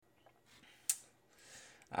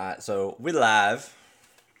So we live.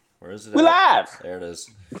 Where is it We at? live. There it is.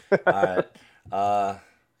 All right.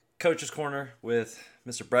 Coach's Corner with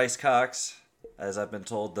Mr. Bryce Cox, as I've been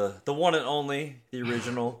told, the one and only, the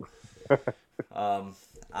original.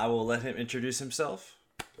 I will let him introduce himself,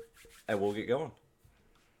 and we'll get going.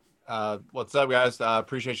 What's up, guys?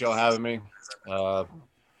 Appreciate y'all having me.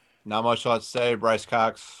 Not much to say. Bryce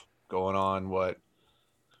Cox, going on what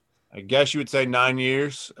I guess you would say 9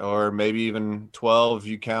 years, or maybe even 12 if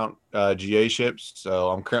you count GA ships.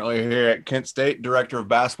 So I'm currently here at Kent State, Director of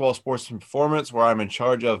Basketball, Sports, and Performance, where I'm in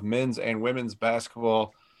charge of men's and women's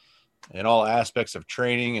basketball and all aspects of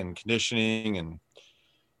training and conditioning, and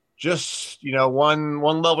just one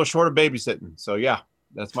level short of babysitting. So yeah,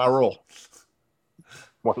 that's my role.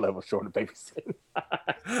 One level short of babysitting.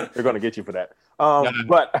 They're gonna get you for that.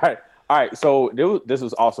 But all right. So this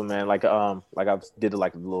was awesome, man. Like I did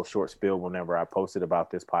like a little short spiel whenever I posted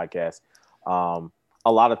about this podcast.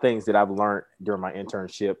 A lot of things that I've learned during my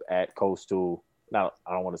internship at Coastal. Now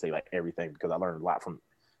I don't want to say like everything because I learned a lot from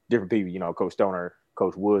different people. You know, Coach Stoner,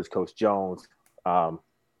 Coach Woods, Coach Jones.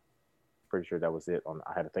 Pretty sure that was it.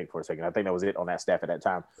 I had to think for a second. I think that was it on that staff at that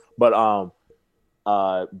time. But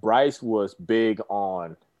Bryce was big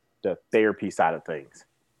on the therapy side of things.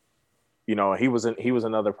 You know, he was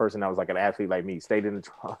another person that was like an athlete like me, stayed in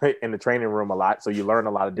the training room a lot. So you learn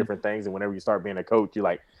a lot of different things. And whenever you start being a coach, you're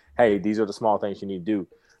like, hey, these are the small things you need to do.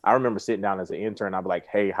 I remember sitting down as an intern. I'd be like,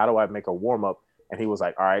 hey, how do I make a warm up? And he was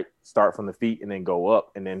like, all right, start from the feet and then go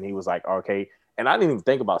up. And then he was like, okay. And I didn't even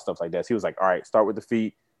think about stuff like that. So he was like, all right, start with the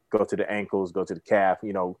feet, go to the ankles, go to the calf,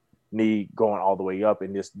 knee going all the way up,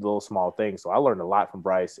 and just little small things. So I learned a lot from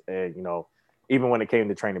Bryce. And, even when it came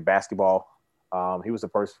to training basketball, he was the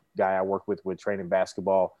first guy I worked with training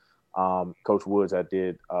basketball. Coach Woods, I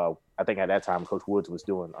think at that time, Coach Woods was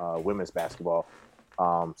doing women's basketball.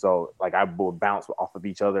 So like I would bounce off of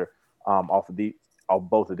each other, off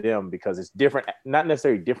both of them, because it's different, not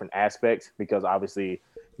necessarily different aspects, because obviously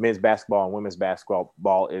men's basketball and women's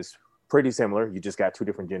basketball is pretty similar. You just got two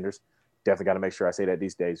different genders. Definitely got to make sure I say that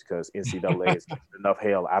these days, because NCAA is enough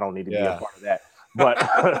hell. I don't need to be a part of that. But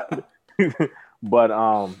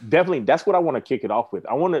definitely that's what I want to kick it off with.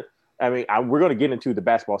 We're going to get into the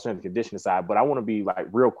basketball strength and conditioning side, but I want to be like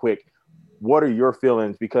real quick. What are your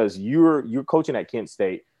feelings? Because you're coaching at Kent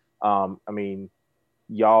State.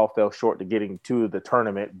 Y'all fell short to getting to the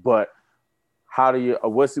tournament, but how do you?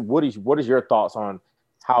 What is your thoughts on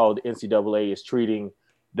how the NCAA is treating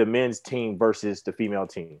the men's team versus the female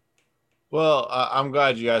team? Well, I'm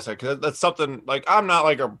glad you guys because that's something like I'm not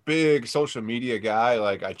like a big social media guy.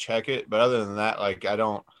 Like I check it, but other than that, like I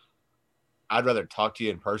don't. I'd rather talk to you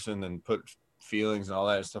in person than put feelings and all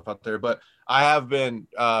that stuff out there. But I have been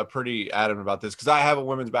pretty adamant about this because I have a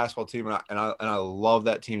women's basketball team and I love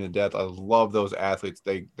that team to death. I love those athletes.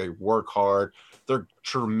 They work hard. They're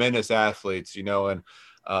tremendous athletes, and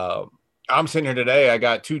I'm sitting here today. I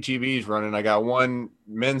got two TVs running. I got one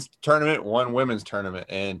men's tournament, one women's tournament,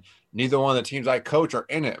 and neither one of the teams I coach are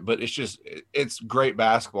in it. But it's great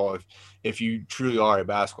basketball if you truly are a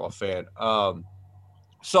basketball fan.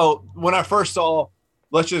 So when I first saw,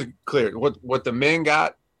 let's just clear it. What the men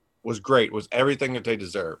got was great, was everything that they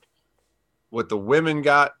deserved. What the women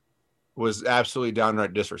got was absolutely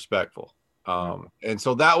downright disrespectful. And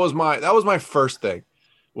so that was my first thing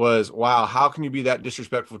was, wow, how can you be that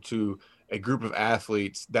disrespectful to a group of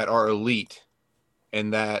athletes that are elite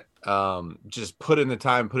and that just put in the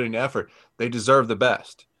time, put in the effort? They deserve the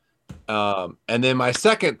best. And then my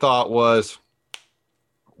second thought was,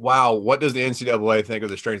 wow, what does the NCAA think of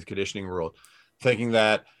the strength and conditioning world? Thinking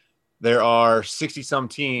that there are 60-some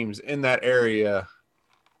teams in that area,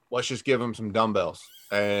 let's just give them some dumbbells.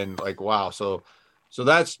 And like, wow, so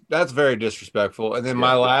that's very disrespectful. And then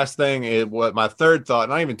my last thing is what my third thought,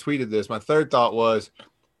 and I even tweeted this, my third thought was,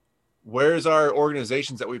 where's our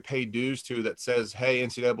organizations that we pay dues to that says, hey,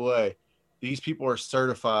 NCAA, these people are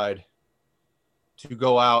certified to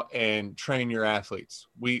go out and train your athletes.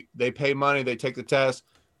 They pay money, they take the test,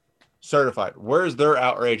 certified. Where's their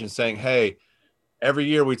outrage in saying, hey, every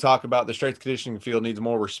year we talk about the strength conditioning field needs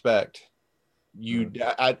more respect. You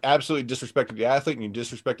absolutely disrespected the athlete, and you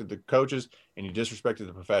disrespected the coaches, and you disrespected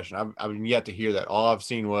the profession. I've yet to hear that. All I've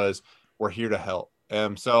seen was we're here to help.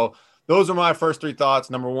 So those are my first three thoughts.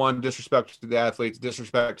 Number one, disrespect to the athletes,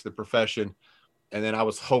 disrespect to the profession. And then I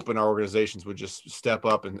was hoping our organizations would just step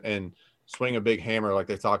up and swing a big hammer like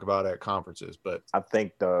they talk about at conferences. But I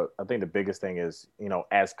think the biggest thing is,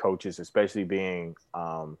 as coaches, especially being,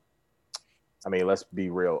 let's be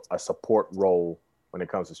real, a support role when it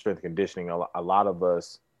comes to strength and conditioning. A lot of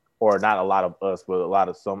us, or not a lot of us, but a lot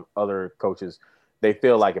of some other coaches, they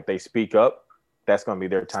feel like if they speak up, that's going to be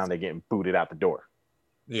their time. They're getting booted out the door.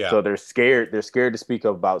 Yeah. So they're scared. They're scared to speak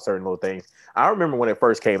up about certain little things. I remember when it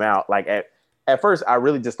first came out, like at first, I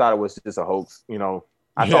really just thought it was just a hoax.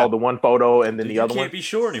 I saw the one photo and then the other one. You can't be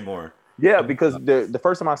sure anymore. Yeah, because the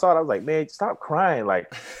first time I saw it, I was like, man, stop crying.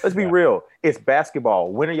 Like, let's be real. It's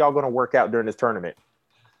basketball. When are y'all going to work out during this tournament?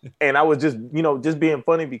 And I was just, just being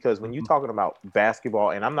funny because when you're talking about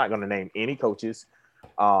basketball, and I'm not going to name any coaches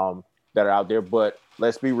that are out there, but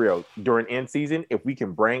let's be real. During end season, if we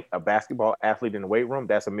can bring a basketball athlete in the weight room,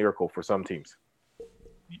 that's a miracle for some teams.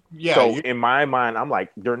 Yeah. So in my mind, I'm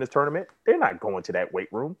like, during this tournament, they're not going to that weight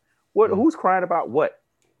room. Who's crying about what?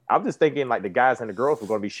 I'm just thinking like the guys and the girls were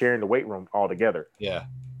going to be sharing the weight room all together. Yeah.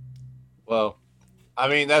 Well, I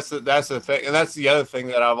mean, that's the thing. And that's the other thing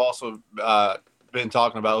that I've also been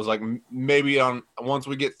talking about was like maybe once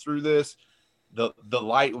we get through this, the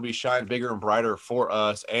light will be shined bigger and brighter for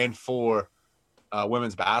us and for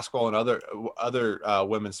women's basketball and other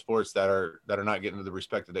women's sports that are not getting the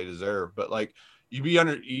respect that they deserve. But like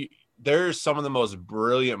there's some of the most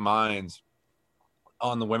brilliant minds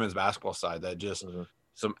on the women's basketball side that just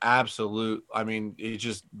some absolute, I mean, it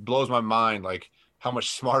just blows my mind like how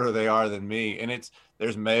much smarter they are than me. And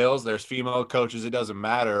there's males, there's female coaches, it doesn't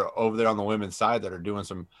matter over there on the women's side that are doing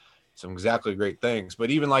some exactly great things.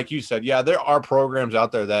 But even like you said, yeah, there are programs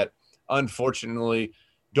out there that unfortunately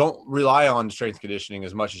don't rely on strength conditioning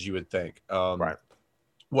as much as you would think. Right.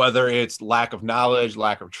 Whether it's lack of knowledge,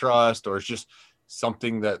 lack of trust, or it's just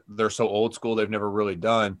something that they're so old school they've never really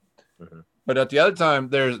done. But on the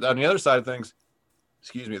other side of things,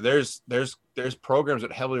 there's programs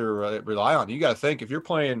that heavily rely on. You got to think if you're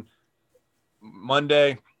playing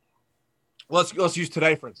Monday. Let's use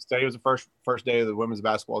today for instance. Today was the first day of the women's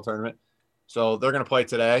basketball tournament, so they're going to play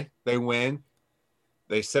today. They win,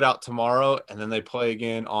 they sit out tomorrow, and then they play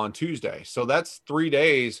again on Tuesday. So that's 3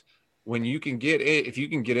 days when you can get it. If you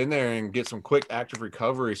can get in there and get some quick active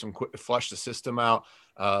recovery, some quick flush the system out,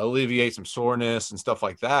 alleviate some soreness and stuff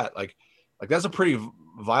like that. Like that's a pretty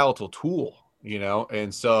volatile tool,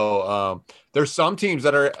 And so there's some teams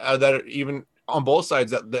that are even on both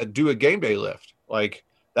sides that do a game day lift. Like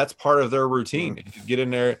that's part of their routine. Get in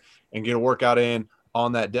there and get a workout in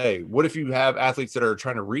on that day. What if you have athletes that are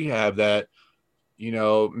trying to rehab that,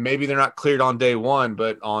 maybe they're not cleared on day one,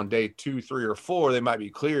 but on day 2, 3, or 4, they might be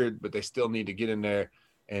cleared, but they still need to get in there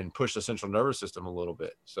and push the central nervous system a little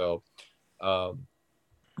bit. So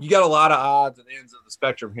you got a lot of odds and ends of the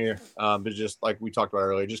spectrum here. But just like we talked about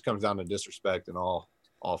earlier, it just comes down to disrespect in all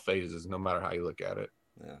phases, no matter how you look at it.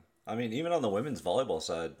 Yeah. I mean, even on the women's volleyball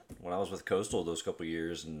side, when I was with Coastal those couple of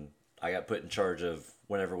years and I got put in charge of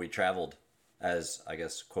whenever we traveled as, I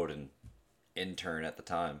guess, quote, an intern at the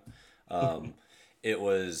time, it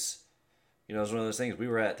was, it was one of those things. We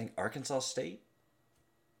were at, I think, Arkansas State.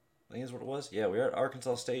 I think that's what it was. Yeah, we were at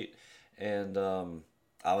Arkansas State, and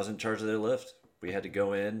I was in charge of their lift. We had to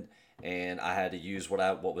go in, and I had to use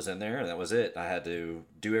what was in there, and that was it. I had to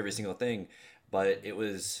do every single thing, but it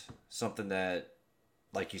was something that,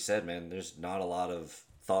 like you said, man, there's not a lot of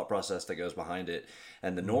thought process that goes behind it,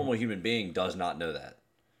 and the normal human being does not know that.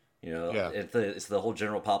 It's the whole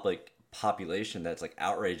general population that's like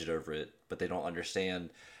outraged over it, but they don't understand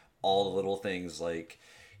all the little things like,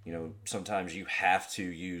 sometimes you have to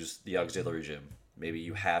use the auxiliary gym. Maybe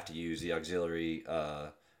you have to use the auxiliary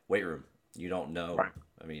weight room. You don't know. Right.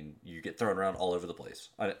 I mean, you get thrown around all over the place,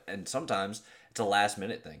 and sometimes it's a last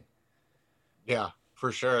minute thing. Yeah.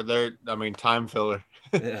 For sure. Time filler.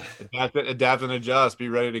 Yeah. adapt and adjust, be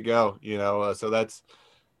ready to go, so that's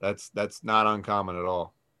not uncommon at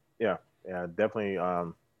all. Yeah. Yeah, definitely.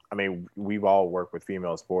 We've all worked with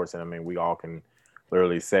female sports, and we all can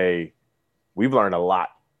literally say we've learned a lot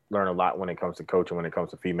when it comes to coaching, when it comes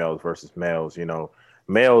to females versus males.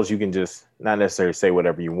 Males, you can just not necessarily say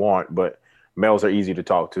whatever you want, but males are easy to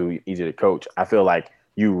talk to, easy to coach. I feel like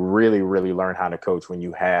you really, really learn how to coach when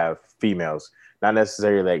you have females. Not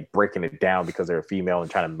necessarily like breaking it down because they're a female and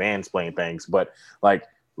trying to mansplain things, but like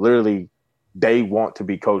literally they want to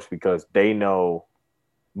be coached because they know,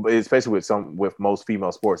 especially with most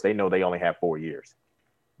female sports, they know they only have 4 years.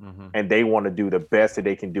 And they want to do the best that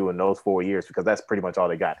they can do in those 4 years because that's pretty much all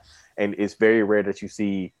they got. And it's very rare that you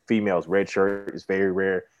see females redshirt. It's very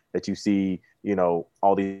rare that you see,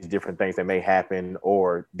 all these different things that may happen,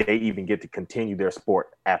 or they even get to continue their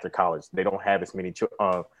sport after college. They don't have as many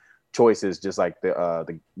choices just like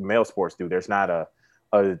the male sports do. There's not a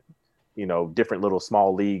different little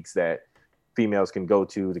small leagues that females can go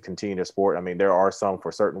to continue their sport. There are some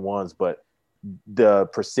for certain ones, but the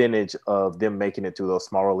percentage of them making it to those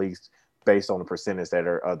smaller leagues based on the percentage that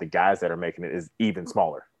are the guys that are making it is even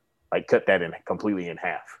smaller. like cut that in completely in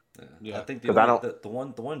half. Yeah. I think because I don't. the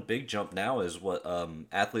one big jump now is what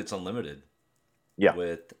Athletes Unlimited. Yeah.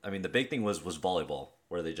 The big thing was volleyball,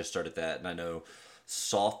 where they just started that, and I know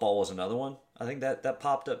softball was another one. I think that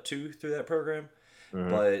popped up too through that program.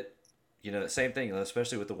 Mm-hmm. But same thing,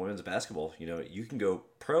 especially with the women's basketball. You can go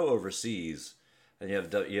pro overseas, and you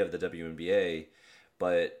have the WNBA,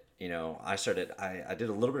 but I did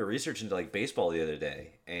a little bit of research into like baseball the other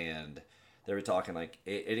day, and they were talking like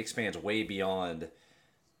it expands way beyond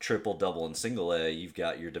triple, double, and single A. You've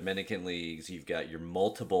got your Dominican leagues, you've got your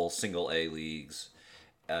multiple single A leagues,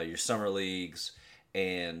 your summer leagues,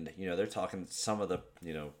 and they're talking some of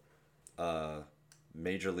the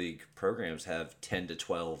major league programs have 10 to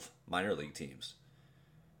 12 minor league teams.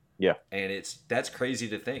 Yeah, and that's crazy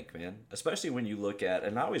to think, man. Especially when you look at,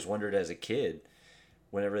 and I always wondered as a kid,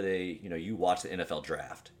 whenever you watch the NFL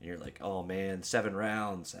draft, and you're like, oh man, 7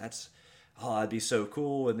 rounds, that'd be so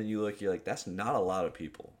cool. And then you're like, that's not a lot of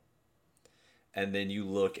people. And then you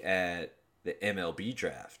look at the MLB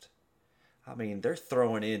draft. I mean, they're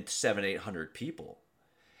throwing in 700-800 people.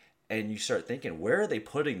 And you start thinking, where are they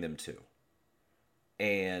putting them to?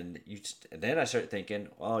 And then I start thinking,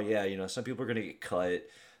 oh yeah, some people are going to get cut.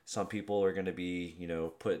 Some people are going to be,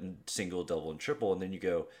 put in single, double, and triple. And then you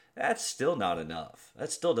go, that's still not enough.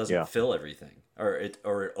 That still doesn't fill everything. Or it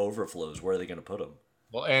overflows. Where are they going to put them?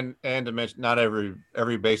 Well, and to mention, not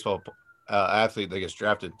every baseball athlete that gets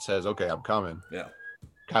drafted says, "Okay, I'm coming." Yeah,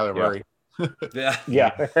 Kyler Murray. Yeah.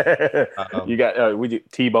 You got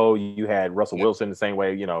Tebow. You had Russell Wilson the same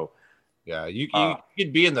way. Yeah, you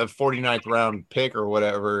could be in the 49th round pick or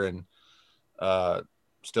whatever, and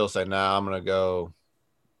still say, "Nah, I'm gonna go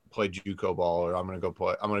play JUCO ball, or I'm gonna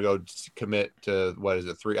go commit to what is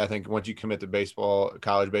it 3? I think once you commit to baseball,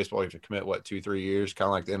 college baseball, you have to commit 2-3 years, kind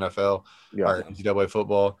of like the NFL or NCAA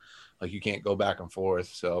football. Like you can't go back and forth.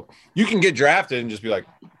 So you can get drafted and just be like,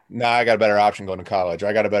 nah, I got a better option going to college, or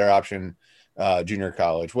I got a better option junior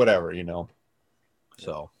college, whatever,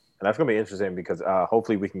 So. And that's going to be interesting because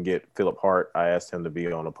hopefully we can get Philip Hart. I asked him to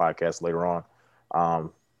be on the podcast later on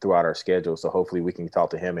throughout our schedule. So hopefully we can talk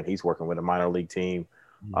to him, and he's working with a minor league team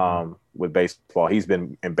with baseball. He's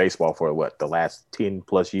been in baseball for the last 10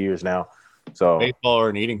 plus years now. So baseball or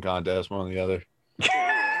an eating contest, one or the other.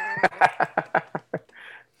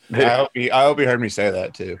 I hope he heard me say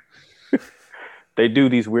that too. They do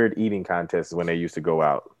these weird eating contests when they used to go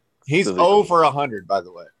out. He's 0 for 100, by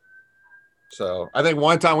the way. So I think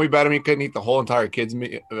one time we bet him he couldn't eat the whole entire kids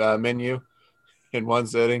menu in one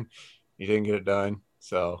sitting. He didn't get it done.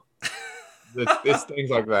 So it's things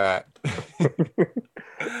like that.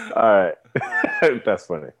 All right. That's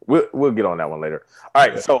funny. We'll get on that one later. All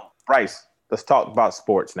right. So Bryce, let's talk about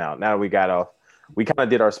sports now. Now that we got off, we kind of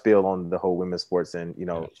did our spiel on the whole women's sports, and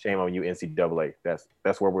shame on you, NCAA.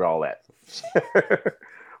 That's where we're all at.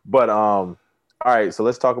 But all right. So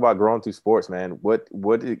let's talk about growing through sports, man. What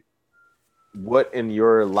in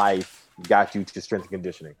your life got you to strength and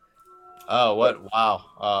conditioning? Oh, what?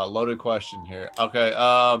 Wow. Loaded question here. Okay.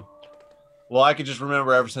 Well, I could just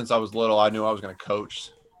remember ever since I was little, I knew I was going to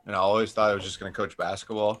coach, and I always thought I was just going to coach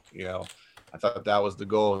basketball. I thought that was the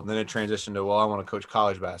goal. And then it transitioned to, I want to coach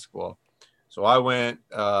college basketball. So I went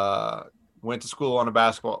to school on a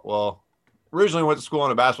basketball. Well, originally went to school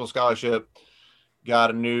on a basketball scholarship, got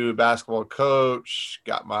a new basketball coach,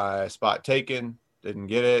 got my spot taken, didn't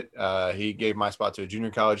get it. He gave my spot to a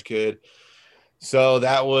junior college kid. So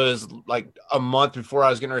that was like a month before I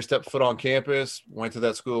was getting ready to step foot on campus. Went to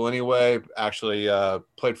that school anyway. Actually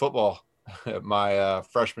played football my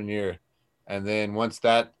freshman year. And then once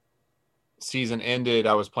that season ended,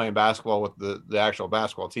 I was playing basketball with the actual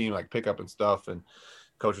basketball team, like pickup and stuff. And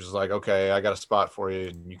coach was like, okay, I got a spot for you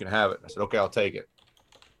and you can have it. I said, okay, I'll take it.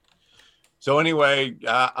 So anyway,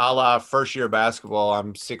 a la first year basketball,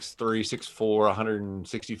 I'm 6'3", 6'4",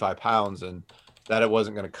 165 pounds, and that it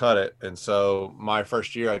wasn't going to cut it. And so my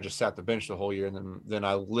first year, I just sat the bench the whole year. And then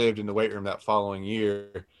I lived in the weight room that following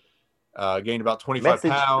year, gained about 25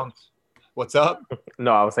 pounds. What's up?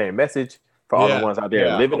 No, I was saying message for all the ones out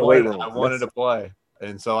there. Live in the weight room. I wanted to play.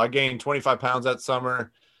 And so I gained 25 pounds that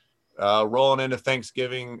summer, rolling into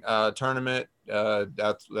Thanksgiving tournament.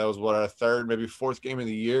 That was what, our third, maybe fourth game of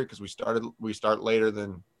the year, because we start later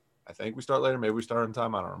than, I think we start later. Maybe we start on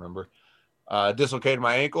time. I don't remember. Dislocated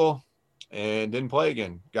my ankle and didn't play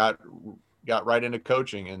again. Got right into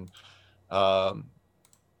coaching. And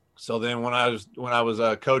so then when I was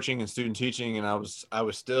coaching and student teaching, and I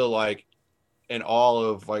was still like in all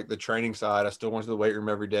of like the training side, I still went to the weight room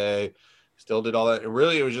every day, still did all that. And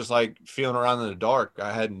really it was just like feeling around in the dark.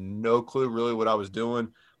 I had no clue really what I was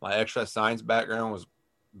doing. My exercise science background was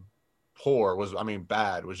poor,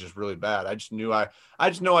 bad, was just really bad. I just know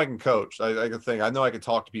I can coach. I can think. I know I can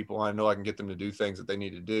talk to people. I know I can get them to do things that they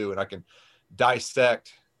need to do, and I can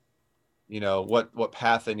dissect, what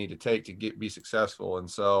path they need to take to be successful. And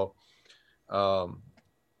so,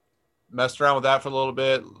 messed around with that for a little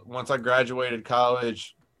bit. Once I graduated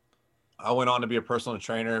college, I went on to be a personal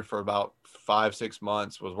trainer for about 5-6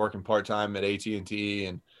 months, was working part-time at AT&T.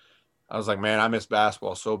 And I was like, man, I miss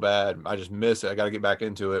basketball so bad. I just miss it. I got to get back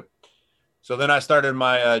into it. So then I started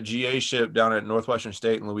my GA ship down at Northwestern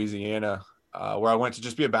State in Louisiana, where I went to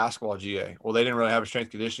just be a basketball GA. Well, they didn't really have a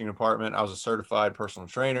strength conditioning department. I was a certified personal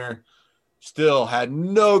trainer. Still had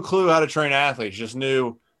no clue how to train athletes, just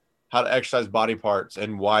knew how to exercise body parts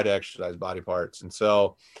and why to exercise body parts. And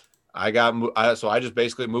so I just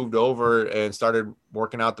basically moved over and started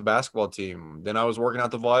working out the basketball team. Then I was working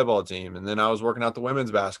out the volleyball team, and then I was working out the women's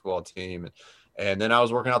basketball team, and then I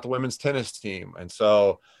was working out the women's tennis team. And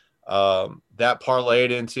so that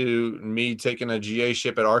parlayed into me taking a GA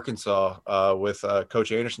ship at Arkansas with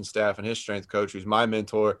Coach Anderson's staff and his strength coach, who's my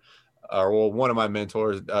mentor, one of my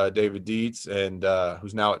mentors, David Dietz, and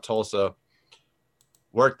who's now at Tulsa.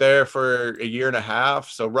 Worked there for a year and a half.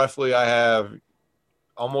 So roughly I have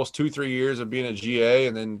almost 2-3 years of being a GA,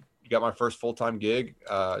 and then got my first full-time gig.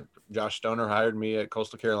 Josh Stoner hired me at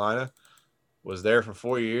Coastal Carolina, was there for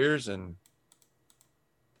 4 years. And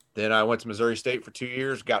then I went to Missouri State for 2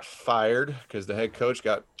 years, got fired because the head coach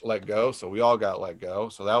got let go. So we all got let go.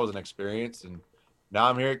 So that was an experience. And now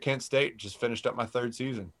I'm here at Kent State, just finished up my 3rd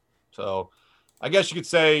season. So I guess you could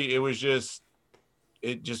say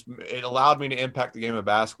it allowed me to impact the game of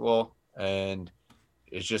basketball, and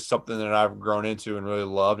it's just something that I've grown into and really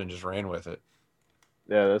loved and just ran with it.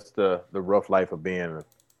 Yeah, that's the rough life of being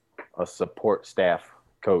a support staff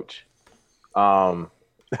coach.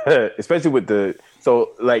 Especially with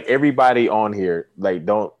everybody on here,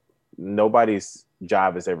 nobody's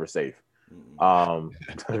job is ever safe.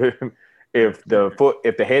 If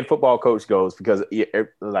the head football coach goes, because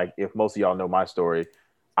if most of y'all know my story,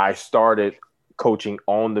 I started coaching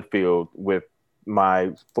on the field with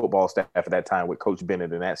my football staff at that time with Coach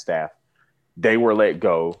Bennett and that staff. They were let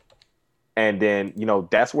go. And then,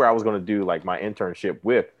 that's where I was going to do like my internship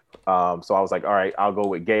with. So I was like, all right, I'll go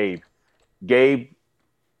with Gabe. Gabe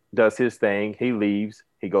does his thing. He leaves.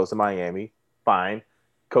 He goes to Miami. Fine.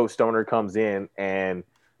 Coach Stoner comes in, and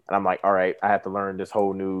I'm like, all right, I have to learn this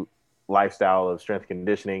whole new lifestyle of strength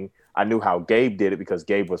conditioning. I knew how Gabe did it because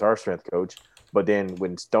Gabe was our strength coach. But then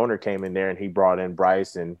when Stoner came in there and he brought in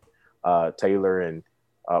Bryce and Taylor and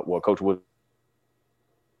Coach Wood,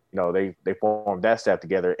 they formed that staff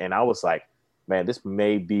together. And I was like, man, this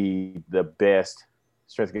may be the best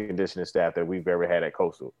strength conditioning staff that we've ever had at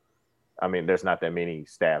Coastal. I mean, there's not that many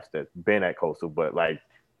staffs that's been at Coastal, but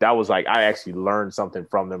that was I actually learned something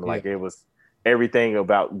from them. Yeah. It was everything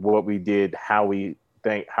about what we did, how we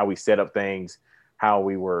set up things, how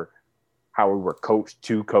we were coached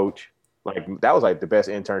to coach. That was the best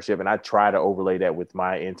internship. And I try to overlay that with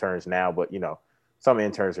my interns now, but some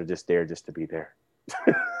interns are just there just to be there.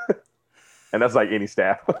 And that's like any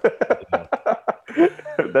staff.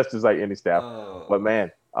 That's just like any staff. Oh. But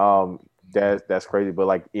man, that's crazy. But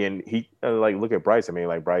look at Bryce. I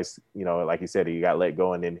mean, Bryce, like he said, he got let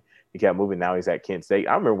go and then he kept moving. Now he's at Kent State.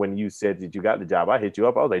 I remember when you said that you got the job, I hit you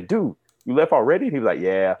up. I was like, dude, you left already? He was like,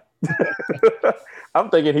 yeah. I'm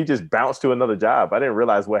thinking he just bounced to another job. I didn't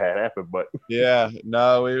realize what had happened, but yeah,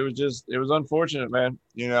 no, it was unfortunate, man.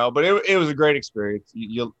 But it was a great experience.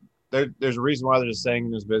 There's a reason why they're just saying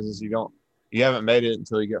in this business, you haven't made it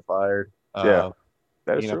until you get fired. Yeah,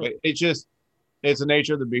 that is true. It's the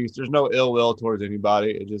nature of the beast. There's no ill will towards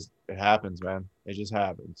anybody. It happens, man. It just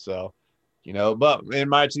happens. So, but in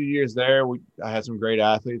my 2 years there, I had some great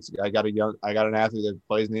athletes. I got an athlete that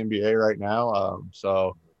plays in the NBA right now.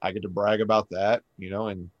 So I get to brag about that,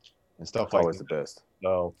 and stuff like that. Always the best.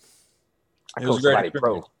 So I coach somebody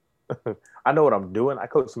pro. I know what I'm doing. I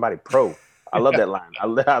coach somebody pro. I love that line. I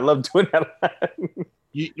love doing that line.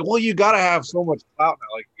 You got to have so much clout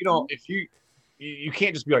now. If you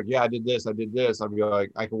can't just be like, yeah, I did this. I'd be like,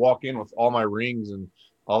 I can walk in with all my rings and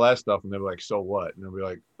all that stuff, and they'll be like, so what? And they'll be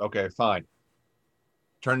like, okay, fine.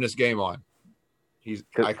 Turn this game on.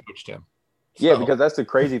 I coached him. Yeah, because that's the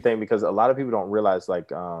crazy thing, because a lot of people don't realize at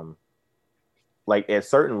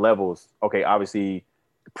certain levels, okay, obviously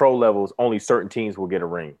pro levels, only certain teams will get a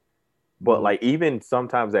ring. But even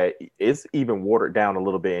sometimes that it's even watered down a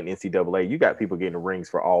little bit in NCAA. You got people getting rings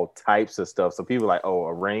for all types of stuff. So people are like, oh,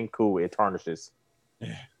 a ring, cool, it tarnishes.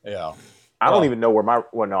 Yeah. I don't even know where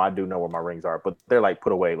I do know where my rings are, but they're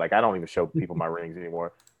put away. I don't even show people my rings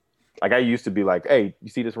anymore. Like I used to be like, hey, you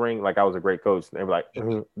see this ring? Like I was a great coach. And they were like,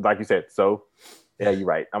 like you said, so yeah, you're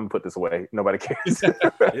right. I'm gonna put this away. Nobody cares.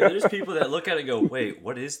 There's people that look at it and go, wait,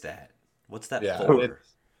 what is that? What's that for?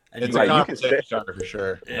 And it's like, a conversation starter for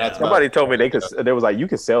sure. Yeah. Somebody told me they was like, you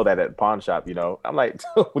can sell that at a pawn shop, you know. I'm like,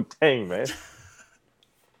 oh, dang, man.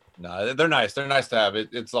 No, they're nice. They're nice to have.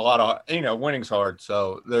 It's a lot of, winning's hard.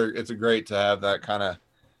 So it's a great to have that kind of,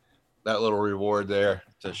 that little reward there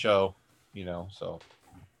to show, so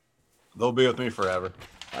they'll be with me forever.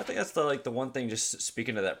 I think that's the one thing, just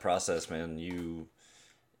speaking to that process, man, you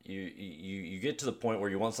get to the point where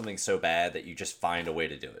you want something so bad that you just find a way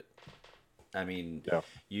to do it. I mean, yeah.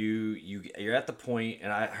 You're at the point,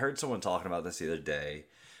 and I heard someone talking about this the other day.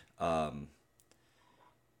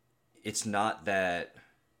 It's not that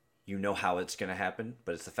you know how it's going to happen,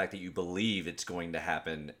 but it's the fact that you believe it's going to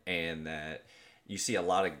happen, and that you see a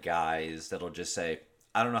lot of guys that'll just say,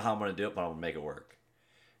 I don't know how I'm going to do it, but I'm going to make it work.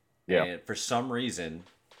 Yeah. And for some reason,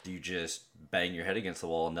 you just bang your head against the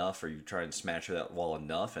wall enough, or you try and smash through that wall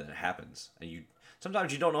enough, and it happens. And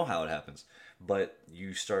sometimes you don't know how it happens, but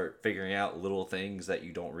you start figuring out little things that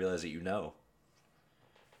you don't realize that you know.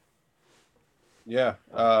 Yeah.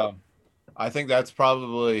 I think that's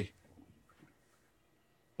probably,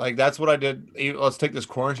 like, that's what I did. Let's take this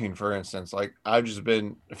quarantine, for instance. Like, I've just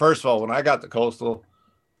been, first of all, when I got to Coastal,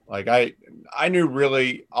 like, I knew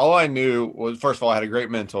really, all I knew was, first of all, I had a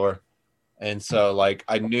great mentor. And so, like,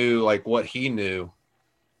 I knew, like, what he knew,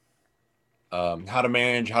 how to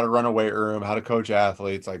manage, how to run a weight room, how to coach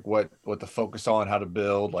athletes, like what to focus on, how to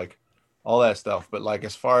build, like all that stuff. But like,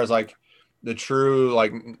 as far as like the true,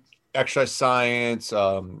 like exercise science,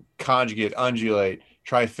 conjugate, undulate,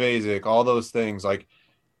 triphasic, all those things, like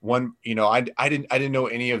I didn't know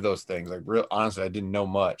any of those things. Like, real honestly, I didn't know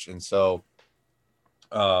much. And so,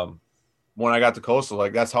 when I got to Coastal,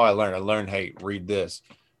 like, that's how I learned. I learned, hey, read this,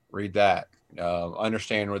 read that,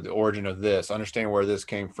 understand where the origin of this, understand where this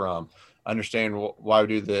came from, understand why we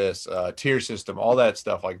do this, tier system, all that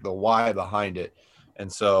stuff, like the why behind it.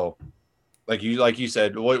 And so, like you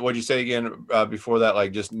said, what'd you say again before that?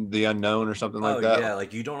 Like, just the unknown or something like that? Yeah,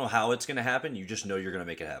 like, you don't know how it's going to happen. You just know you're going to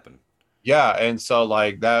make it happen. Yeah, and so,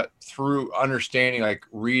 like, that through understanding, like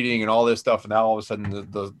reading and all this stuff, and now all of a sudden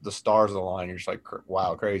the stars align. You're just like,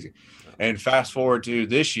 wow, crazy. And fast forward to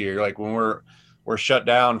this year, like when we're shut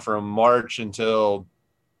down from March until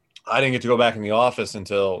I didn't get to go back in the office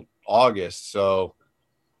until August. So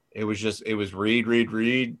it was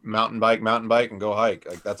read, mountain bike, and go hike.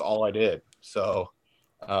 Like, that's all I did. So,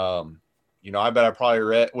 I bet I probably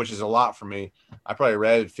read, which is a lot for me. I probably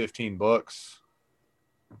read 15 books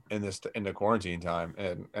in the quarantine time,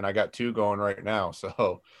 and I got 2 going right now.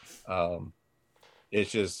 So,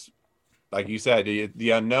 it's just, like you said,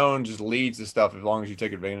 the unknown just leads to stuff as long as you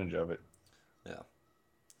take advantage of it. Yeah.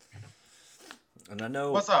 And I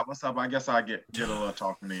know. What's up? I guess I get a little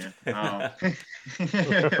talking in.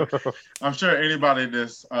 I'm sure anybody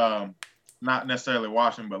that's not necessarily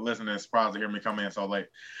watching but listening is surprised to hear me come in so late.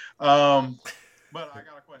 But I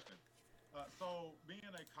got a question. So, being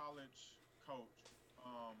a college coach,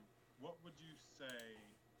 what would you say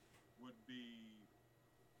would be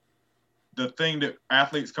the thing that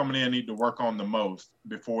athletes coming in need to work on the most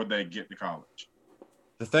before they get to college?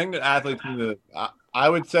 The thing that athletes need to, I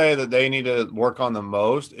would say that they need to work on the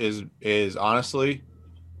most is honestly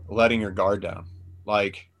letting your guard down.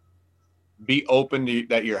 Like, be open to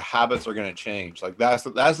that your habits are going to change. Like, that's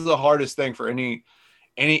the hardest thing for any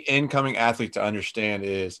incoming athlete to understand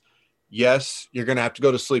is, yes, you're going to have to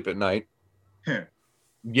go to sleep at night.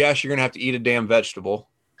 Yes, you're going to have to eat a damn vegetable.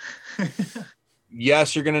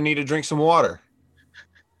 Yes, you're going to need to drink some water.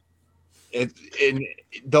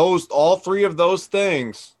 All 3 of those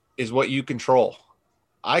things is what you control.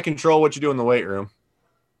 I control what you do in the weight room.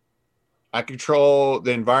 I control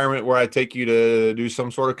the environment where I take you to do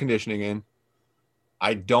some sort of conditioning in.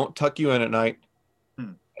 I don't tuck you in at night.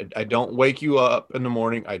 I don't wake you up in the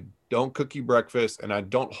morning. I don't cook you breakfast, and I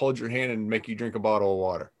don't hold your hand and make you drink a bottle of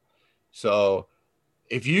water. So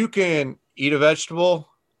if you can eat a vegetable,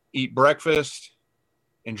 eat breakfast,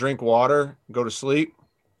 and drink water, go to sleep,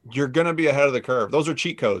 you're going to be ahead of the curve. Those are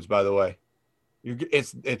cheat codes, by the way.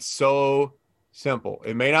 It's so simple.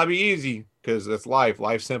 It may not be easy because it's life.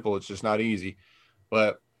 Life's simple. It's just not easy.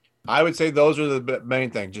 But I would say those are the main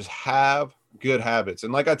things. Just have good habits.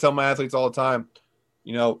 And like I tell my athletes all the time,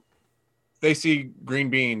 they see green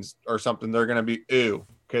beans or something, they're going to be ew,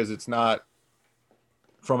 because it's not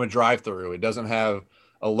from a drive-through. It doesn't have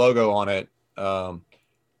a logo on it.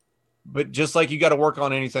 But just like you got to work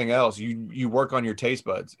on anything else, you work on your taste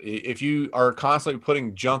buds. If you are constantly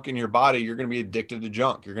putting junk in your body, you're going to be addicted to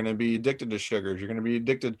junk. You're going to be addicted to sugars. You're going to be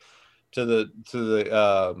addicted to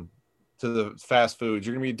the fast foods.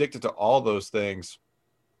 You're going to be addicted to all those things,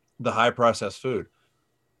 the high processed food.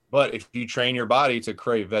 But if you train your body to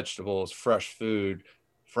crave vegetables, fresh food,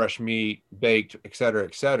 fresh meat, baked, et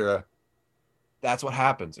cetera, that's what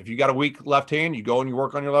happens. If you got a weak left hand, you go and you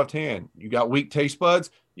work on your left hand. You got weak taste buds,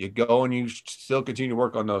 you go and you still continue to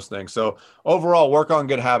work on those things. So overall, work on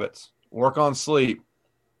good habits, work on sleep,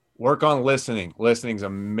 work on listening. Listening is a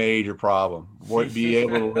major problem. Be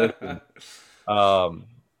able to listen.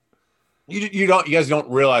 You guys don't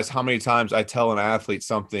realize how many times I tell an athlete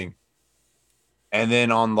something, and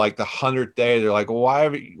then on like the 100th day, they're like, well, why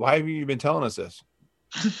have you been telling us this?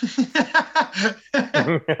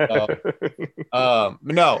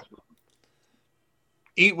 No.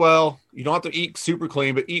 Eat well. You don't have to eat super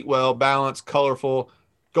clean, but eat well, balanced, colorful.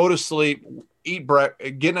 Go to sleep. Get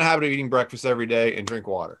in the habit of eating breakfast every day, and drink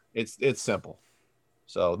water. It's simple.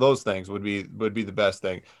 So those things would be the best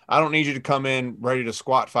thing. I don't need you to come in ready to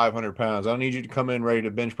squat 500 pounds. I don't need you to come in ready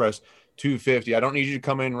to bench press 250. I don't need you to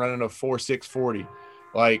come in running a 4.640,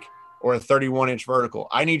 or a 31-inch vertical.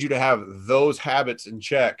 I need you to have those habits in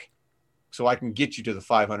check so I can get you to the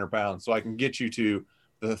 500 pounds, so I can get you to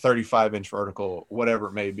the 35-inch vertical, whatever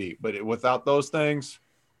it may be. But without those things,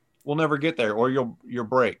 we'll never get there, or you'll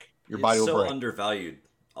break. Your body will break. It's so undervalued.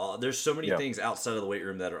 There's so many things outside of the weight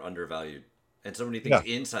room that are undervalued, and so many things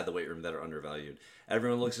inside the weight room that are undervalued.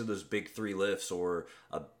 Everyone looks at those big 3 lifts, or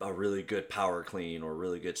a really good power clean, or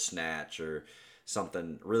really good snatch, or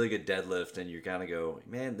something really good deadlift, and you kind of go,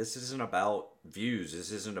 man, this isn't about views.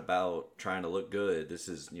 This isn't about trying to look good. This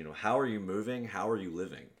is, how are you moving? How are you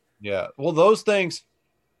living? Yeah. Well, those things.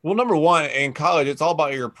 Well, number one, in college, it's all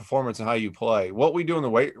about your performance and how you play. What we do in the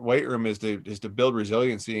weight room is to build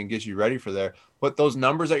resiliency and get you ready for there. But those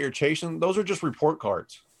numbers that you're chasing, those are just report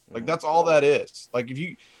cards. Like, that's all that is. Like, if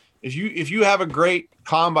you have a great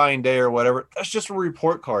combine day or whatever, that's just a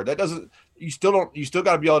report card. That doesn't. You still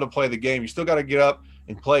got to be able to play the game. You still got to get up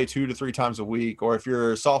and play 2 to 3 times a week. Or if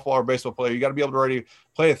you're a softball or baseball player, you got to be able to already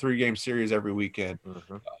play a 3-game series every weekend.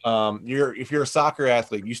 Mm-hmm. If you're a soccer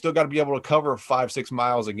athlete, you still got to be able to cover 5-6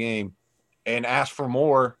 miles a game and ask for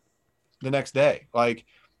more the next day. Like,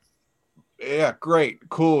 yeah, great,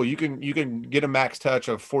 cool. You can get a max touch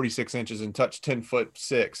of 46 inches and touch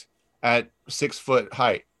 10'6" at 6 foot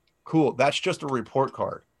height. Cool. That's just a report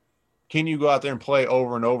card. Can you go out there and play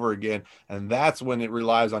over and over again? And that's when it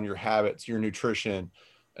relies on your habits, your nutrition,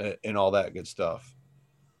 and all that good stuff.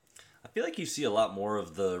 I feel like you see a lot more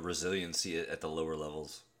of the resiliency at the lower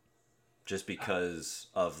levels, just because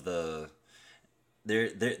of they're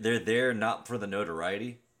there not for the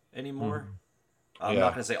notoriety anymore. Mm-hmm. I'm not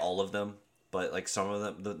going to say all of them, but like some of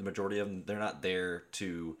them, the majority of them, they're not there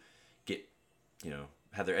to get,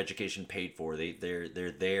 have their education paid for. They're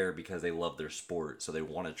there because they love their sport, so they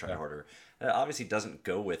want to try harder. And it obviously doesn't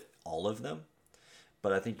go with all of them,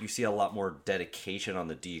 but I think you see a lot more dedication on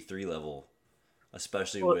the D3 level,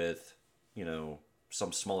 especially with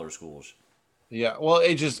some smaller schools. Yeah, well,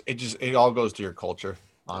 it all goes to your culture,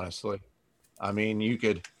 honestly. I mean,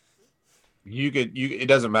 it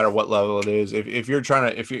doesn't matter what level it is. If you're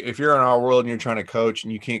in our world and you're trying to coach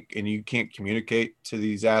and you can't communicate to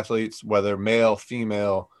these athletes, whether male,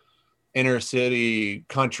 female, inner city,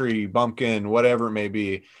 country, bumpkin, whatever it may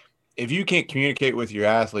be, if you can't communicate with your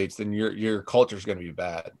athletes, then your culture is going to be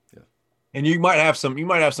bad. Yeah. And you might have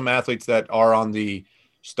some athletes that are on the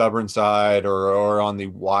stubborn side or on the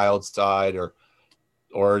wild side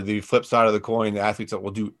or the flip side of the coin, the athletes that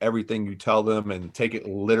will do everything you tell them and take it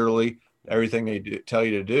literally. Everything they tell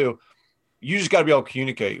you to do, you just got to be able to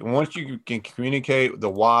communicate. And once you can communicate the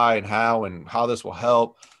why and how this will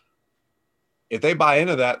help, if they buy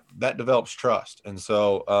into that, that develops trust. And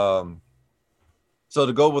so, so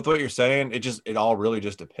to go with what you're saying, it all really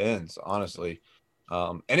just depends, honestly.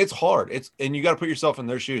 And it's hard. And you got to put yourself in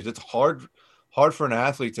their shoes. It's hard for an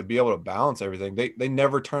athlete to be able to balance everything. They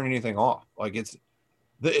never turn anything off. Like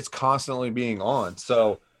it's constantly being on.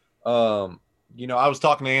 So, I was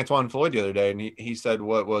talking to Antoine Floyd the other day, and he said,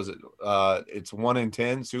 what was it? It's 1 in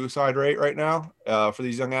 10 suicide rate right now for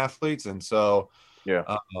these young athletes. And so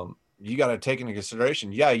you got to take into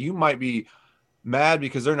consideration, you might be mad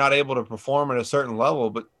because they're not able to perform at a certain level,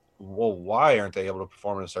 but why aren't they able to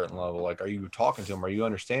perform at a certain level? Like, are you talking to them? Are you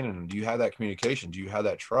understanding them? Do you have that communication? Do you have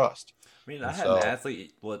that trust? I mean, I had an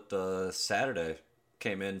athlete Saturday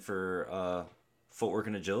came in for footwork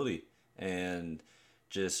and agility and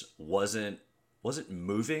just wasn't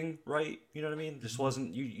moving right. You know what I mean? Just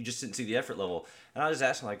wasn't, you just didn't see the effort level. And I was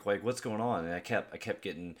asking like what's going on? And I kept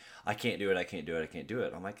getting, I can't do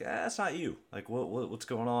it. I'm like, that's not you. Like what's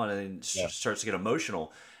going on? And then starts to get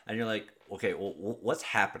emotional. And you're like, okay, well, what's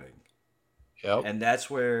happening? Yep. And that's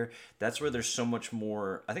where there's so much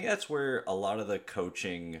more. I think that's where a lot of the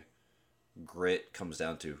coaching grit comes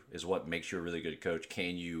down to, is what makes you a really good coach.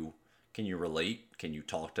 Can you relate? Can you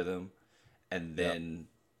talk to them? And then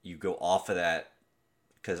you go off of that,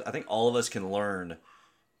 because I think all of us can learn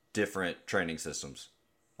different training systems.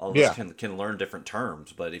 All of us can learn different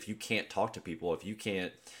terms, but if you can't talk to people, if you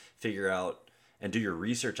can't figure out and do your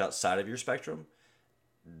research outside of your spectrum,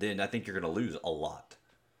 then I think you're going to lose a lot.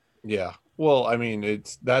 Yeah. Well, I mean,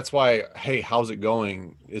 that's why, hey, how's it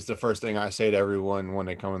going? Is the first thing I say to everyone when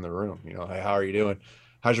they come in the room. You know, hey, how are you doing?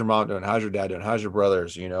 How's your mom doing? How's your dad doing? How's your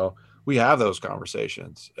brothers? You know, we have those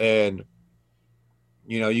conversations, and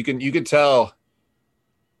you know, you could tell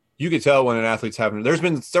when an athlete's having. There's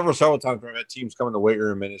been several times where I've had teams come in the weight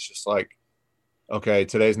room and it's just like, okay,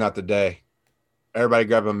 today's not the day. Everybody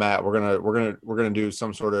grab a mat. We're gonna do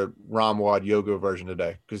some sort of Ramwad yoga version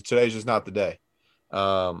today, because today's just not the day.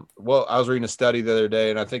 Well, I was reading a study the other day,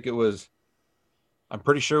 and I think I'm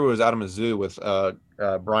pretty sure it was out of Mizzou with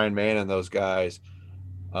Brian Mann and those guys.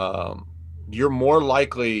 You're more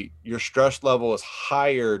likely, your stress level is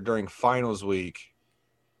higher during finals week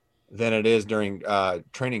than it is during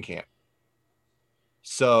training camp.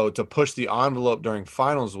 So to push the envelope during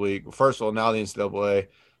finals week, first of all, now the NCAA,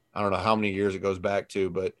 I don't know how many years it goes back to,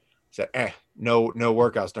 but said, no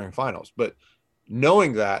workouts during finals. But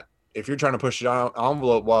knowing that, if you're trying to push the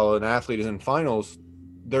envelope while an athlete is in finals,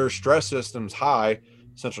 their stress system's high,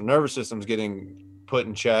 central nervous system's getting put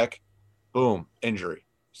in check, boom, injury.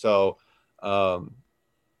 So, so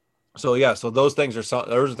those things are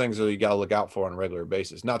things that you got to look out for on a regular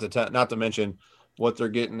basis. Not to mention what they're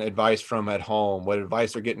getting advice from at home, what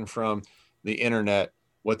advice they're getting from the internet,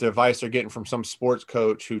 what the advice they're getting from some sports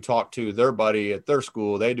coach who talked to their buddy at their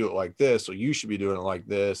school. They do it like this, so you should be doing it like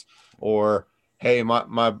this. Or, hey, my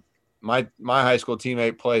high school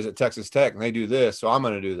teammate plays at Texas Tech and they do this, so I'm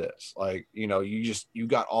going to do this. Like, you know, you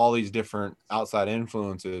got all these different outside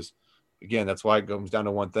influences. Again, that's why it comes down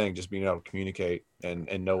to one thing, just being able to communicate and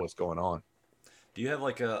know what's going on. Do you have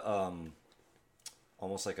like a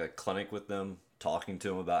almost like a clinic with them, talking to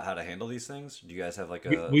them about how to handle these things? Do you guys have like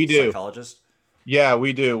a psychologist? Yeah,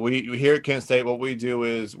 we do. We here at Kent State, what we do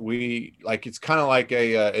is it's kind of like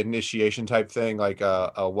a initiation type thing, like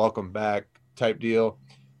a welcome back type deal,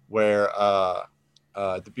 where at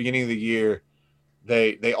the beginning of the year,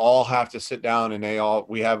 they all have to sit down and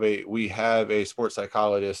we have a sports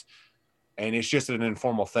psychologist, and it's just an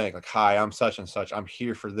informal thing, like, hi, I'm such and such, I'm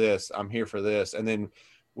here for this, and then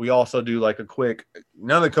we also do like a quick.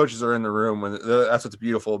 None of the coaches are in the room that's what's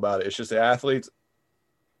beautiful about it. It's just the athletes,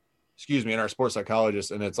 and our sports psychologist,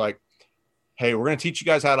 and it's like, hey, we're going to teach you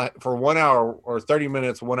guys how to, for 1 hour or 30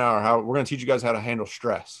 minutes, 1 hour, we're going to teach you guys how to handle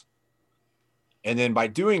stress. And then by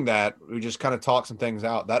doing that, we just kind of talk some things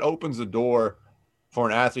out. That opens the door for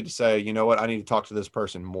an athlete to say, you know what, I need to talk to this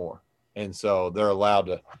person more. And so they're allowed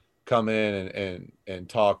to come in and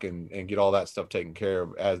talk and get all that stuff taken care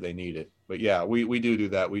of as they need it. But yeah, we do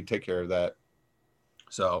that. We take care of that.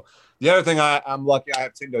 So the other thing, I'm lucky, I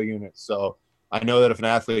have Tendo units. So I know that if an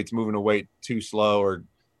athlete's moving a weight too slow or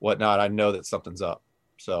whatnot, I know that something's up.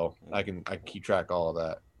 So I can keep track of all of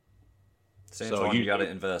that. So you got to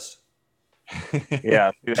invest.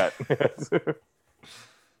 Yeah, do that.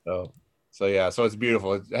 So it's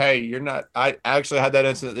beautiful. Hey, I actually had that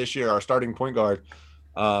incident this year. Our starting point guard,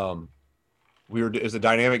 it was a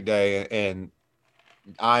dynamic day, and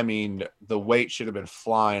I mean, the weight should have been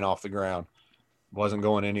flying off the ground, wasn't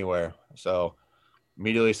going anywhere. So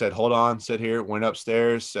immediately said, hold on, sit here, went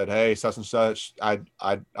upstairs, said, hey, such and such, I'd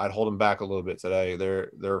hold them back a little bit today.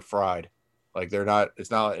 They're fried. Like,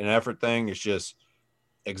 it's not an effort thing. It's just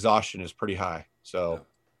exhaustion is pretty high. So.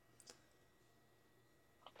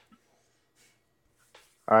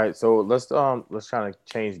 All right. So let's try to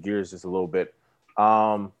change gears just a little bit.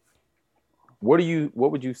 What would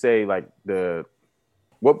you say, like,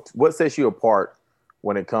 what sets you apart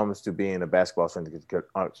when it comes to being a basketball strength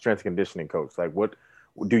and conditioning coach? Like, what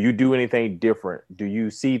do you do anything different? Do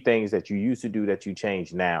you see things that you used to do that you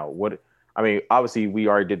change now? Obviously we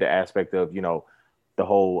already did the aspect of, you know, the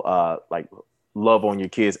whole like love on your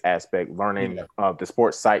kids aspect, learning the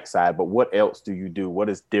sports psych side, but what else do you do? What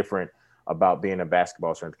is different about being a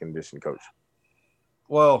basketball strength and conditioning coach?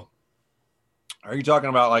 Well, are you talking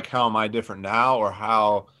about like how am I different now, or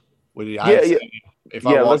how would I?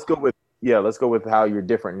 Let's go with how you're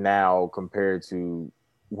different now compared to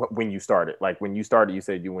when you started. Like when you started, you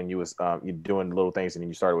said when you was you're doing little things, and then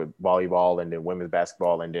you started with volleyball and then women's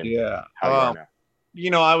basketball, and then how you are now. You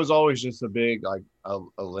know, I was always just a big, like a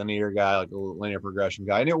linear guy, like a linear progression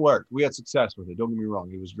guy, and it worked. We had success with it. Don't get me wrong.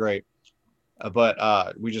 It was great.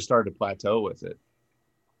 but we just started to plateau with it.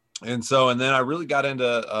 And then I really got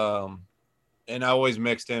into, and I always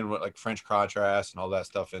mixed in with like French contrast and all that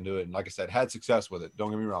stuff into it. And like I said, had success with it.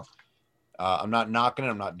 Don't get me wrong. I'm not knocking it.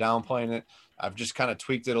 I'm not downplaying it. I've just kind of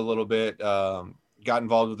tweaked it a little bit. Got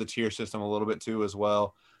involved with the tier system a little bit too as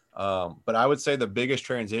well. But I would say the biggest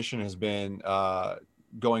transition has been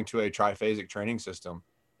going to a triphasic training system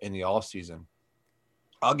in the off season.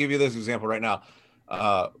 I'll give you this example right now.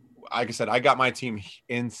 Like I said, I got my team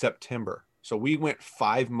in September. So we went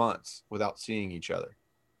 5 months without seeing each other.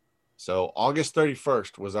 So August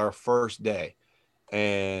 31st was our first day.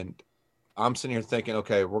 And I'm sitting here thinking,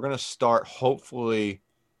 okay, we're going to start hopefully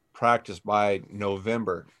practice by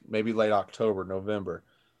November, maybe late October, November.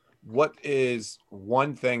 What is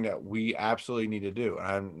one thing that we absolutely need to do? And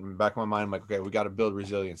I'm back in my mind, I'm like, okay, we got to build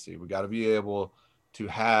resiliency. We got to be able to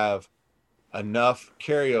have enough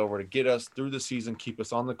carryover to get us through the season, keep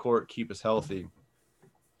us on the court, keep us healthy.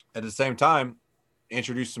 At the same time,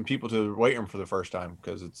 introduce some people to the weight room for the first time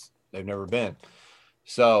because they've never been.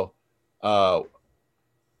 So,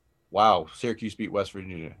 wow, Syracuse beat West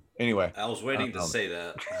Virginia. Anyway, I was waiting to say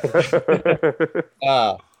that.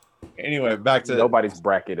 Anyway, back to nobody's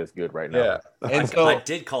bracket is good right now. Yeah, and so I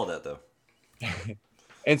did call that though.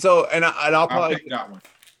 And I'll probably pick that one.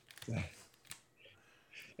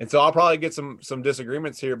 And so I'll probably get some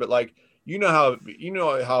disagreements here, but like you know how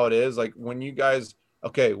it is. Like when you guys,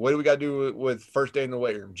 okay, what do we got to do with first day in the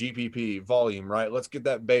weight room? GPP volume, right? Let's get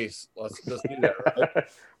that base. Let's do that, right?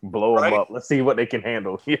 Blow them up. Let's see what they can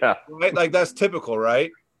handle. Yeah, right. Like that's typical,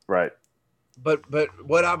 right? Right. But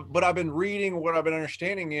what I've been reading, what I've been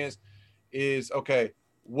understanding is okay,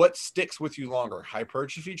 what sticks with you longer,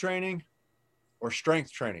 hypertrophy training or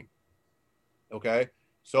strength training? Okay.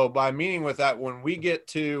 So by meaning with that, when we get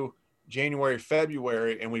to January,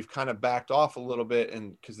 February, and we've kind of backed off a little bit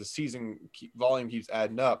and because the season volume keeps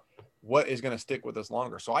adding up, what is going to stick with us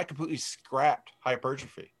longer? So I completely scrapped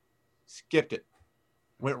hypertrophy, skipped it,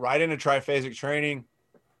 went right into triphasic training,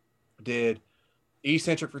 did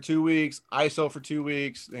eccentric for 2 weeks, iso for 2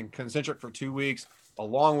 weeks, and concentric for 2 weeks,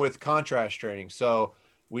 along with contrast training. So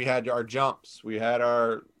we had our jumps, we had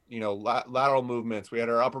our lateral movements, we had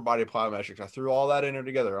our upper body plyometrics. I threw all that in there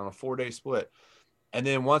together on a 4-day split. And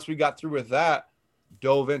then once we got through with that,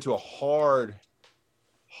 dove into a hard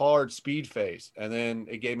speed phase. And then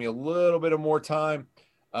it gave me a little bit of more time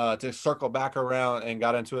to circle back around and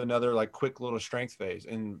got into another like quick little strength phase.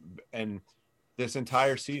 And this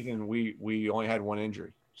entire season, we only had one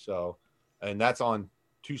injury. So, and that's on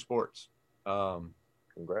 2 sports.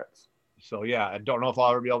 Congrats. So yeah, I don't know if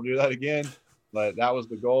I'll ever be able to do that again, but that was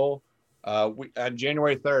the goal. On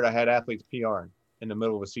January 3rd, I had athletes PR in the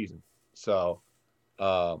middle of a season. So,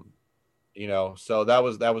 so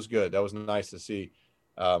that was good. That was nice to see.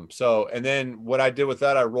 And then what I did with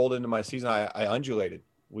that, I rolled into my season. I undulated.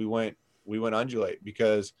 We went undulate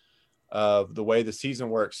because of the way the season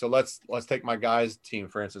works. So let's take my guys team,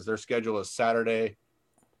 for instance. Their schedule is Saturday.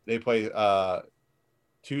 They play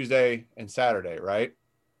Tuesday and Saturday, right?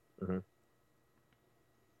 Mm-hmm.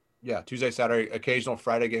 Yeah, Tuesday, Saturday, occasional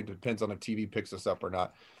Friday game. Depends on if TV picks us up or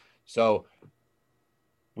not. So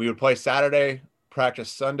we would play Saturday,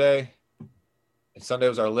 practice Sunday, and Sunday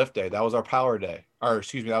was our lift day. That was our power day.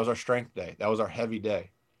 That was our strength day. That was our heavy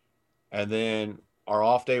day. And then our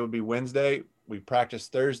off day would be Wednesday. We practice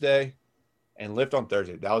Thursday and lift on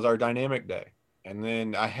Thursday. That was our dynamic day. And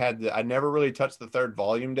then I never really touched the third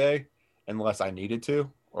volume day unless I needed to,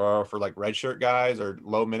 or for like red shirt guys or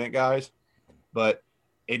low minute guys. But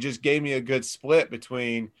it just gave me a good split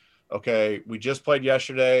between, okay, we just played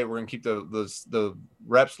yesterday. We're going to keep the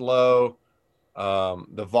reps low,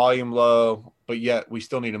 the volume low, but yet we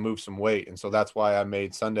still need to move some weight. And so that's why I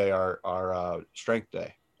made Sunday our strength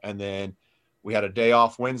day. And then we had a day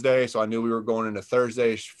off Wednesday. So I knew we were going into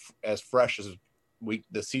Thursday as fresh as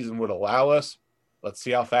the season would allow us. Let's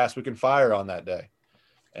see how fast we can fire on that day.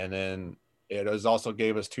 And then it also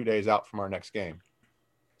gave us 2 days out from our next game.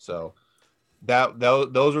 So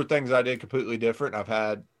those were things I did completely different. I've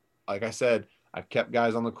had, like I said, I've kept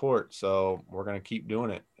guys on the court, so we're going to keep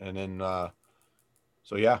doing it. And then,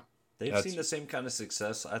 so yeah. They've seen the same kind of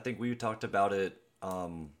success. I think we talked about it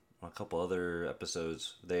on a couple other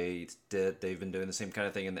episodes. They've been doing the same kind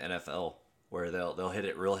of thing in the NFL where they'll hit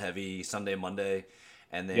it real heavy Sunday, Monday,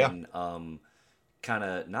 and then kind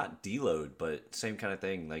of not deload, but same kind of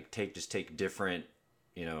thing. Like take different,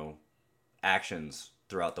 actions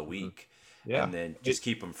throughout the week. Yeah. And then just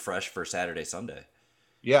keep them fresh for Saturday, Sunday.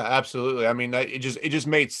 Yeah, absolutely. I mean, it just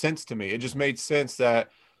made sense to me. It just made sense that,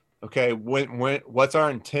 okay, when what's our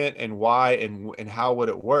intent and why and how would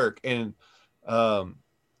it work? And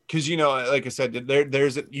because like I said,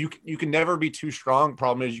 you can never be too strong.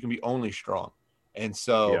 Problem is, you can be only strong, and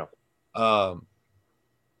so, and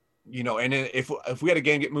if we had a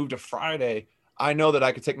game get moved to Friday, I know that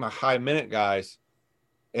I could take my high minute guys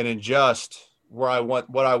and adjust what I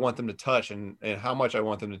want them to touch and how much I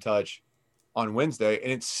want them to touch on Wednesday,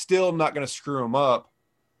 and it's still not going to screw them up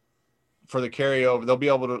for the carryover. I'll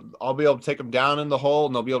be able to take them down in the hole,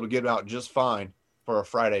 and they'll be able to get them out just fine for a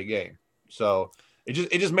Friday game. So it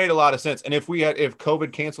just made a lot of sense. And if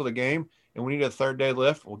COVID canceled a game and we need a third day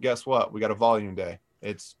lift, well, guess what? We got a volume day.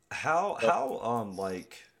 It's how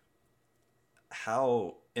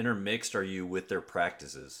intermixed are you with their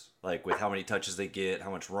practices? Like with how many touches they get,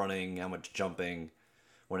 how much running, how much jumping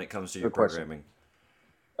when it comes to your programming?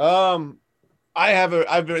 It's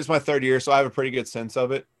my third year, so I have a pretty good sense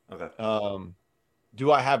of it. Okay.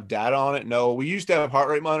 Do I have data on it? No. We used to have heart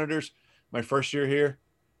rate monitors my first year here.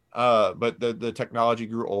 But the technology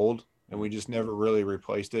grew old and we just never really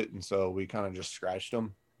replaced it. And so we kind of just scratched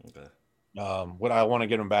them. Okay. Would I want to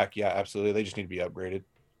get them back? Yeah, absolutely. They just need to be upgraded.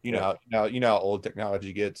 You know how old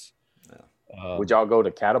technology gets. Yeah. Would y'all go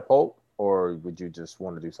to Catapult or would you just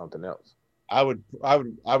want to do something else? I would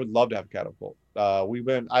love to have Catapult.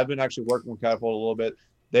 I've been actually working with Catapult a little bit.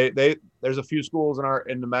 There's a few schools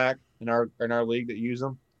in the MAC in our league that use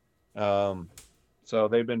them. So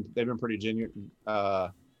they've been pretty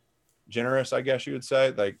generous, I guess you would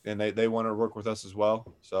say. Like, and they want to work with us as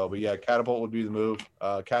well. So, but yeah, Catapult would be the move.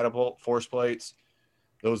 Catapult, force plates,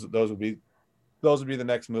 those would be the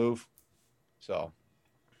next move. So,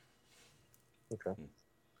 okay,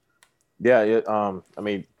 yeah. I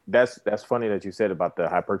mean, that's funny that you said about the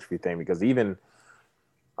hypertrophy thing because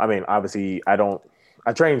obviously I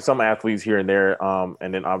train some athletes here and there,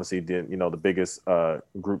 and then obviously the biggest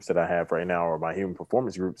groups that I have right now are my human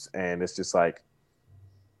performance groups, and it's just like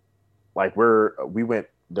we went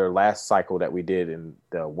their last cycle that we did in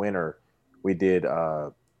the winter, we did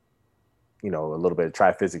a little bit of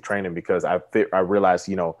tri-physic training because I realized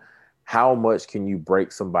how much can you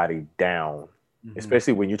break somebody down,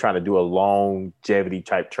 especially when you're trying to do a longevity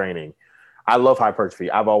type training. I love hypertrophy.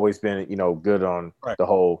 I've always been good on the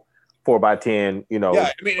whole 4x10, Yeah,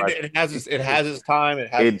 I mean, it has its time.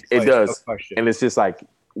 It does. No, and it's just like,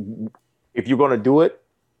 if you're going to do it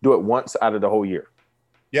once out of the whole year.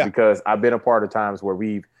 Yeah. Because I've been a part of times where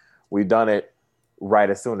we've done it right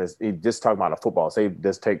as soon as just talking about a football. Say,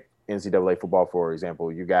 just take NCAA football, for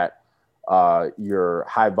example. You got your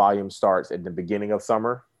high volume starts at the beginning of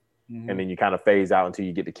summer, and then you kind of phase out until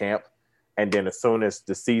you get to camp. And then as soon as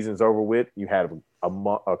the season's over with, you have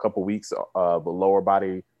a couple weeks of lower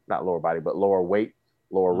weight,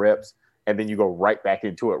 lower reps. And then you go right back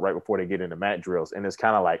into it right before they get into mat drills. And it's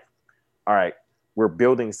kind of like, all right, we're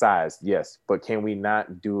building size. Yes. But can we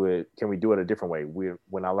not do it? Can we do it a different way?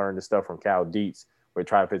 When I learned this stuff from Cal Dietz with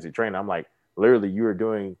tri-physic training, I'm like, literally you are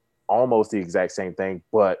doing almost the exact same thing,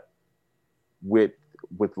 but with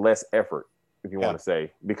less effort, if you want to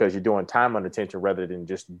say, because you're doing time under tension rather than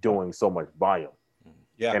just doing so much volume.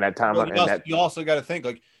 Yeah. And that time, you also got to think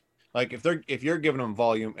like if you're giving them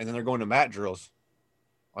volume and then they're going to mat drills,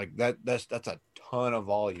 like that's a ton of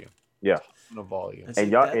volume. Yeah. Ton of volume.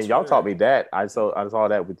 And y'all taught me that. I saw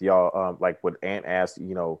that with y'all. Like what Ant asked,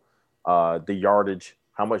 the yardage.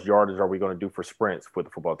 How much yardage are we going to do for sprints for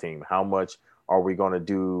the football team? How much are we going to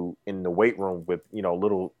do in the weight room with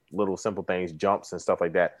little simple things, jumps and stuff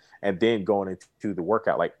like that, and then going into the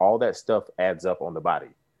workout? Like all that stuff adds up on the body.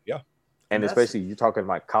 Yeah. And especially you're talking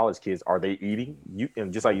about college kids. Are they eating?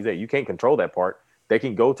 And just like you said, you can't control that part. They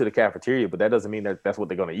can go to the cafeteria, but that doesn't mean that that's what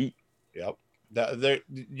they're going to eat. Yep.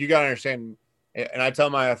 You got to understand. And I tell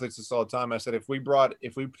my athletes this all the time. I said, if we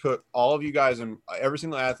put all of you guys in, every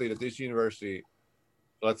single athlete at this university,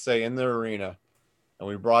 let's say in the arena, and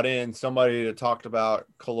we brought in somebody that talked about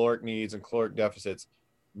caloric needs and caloric deficits,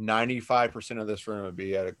 95% of this room would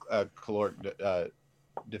be at a caloric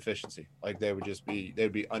deficiency. Like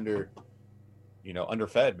they'd be underfed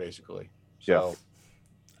basically. So, yeah.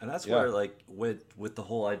 And that's where, like, with the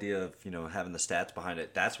whole idea of, having the stats behind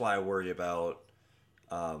it, that's why I worry about,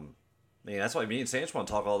 that's why me and Sanchon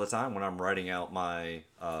talk all the time when I'm writing out my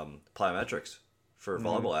plyometrics for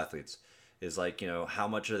volleyball athletes, is like, how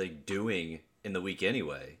much are they doing in the week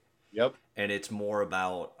anyway? Yep. And it's more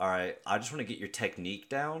about, all right, I just want to get your technique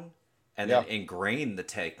down and then ingrain the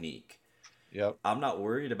technique. Yep. I'm not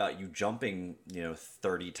worried about you jumping,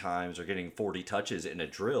 30 times or getting 40 touches in a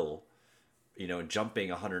drill, jumping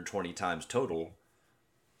 120 times total.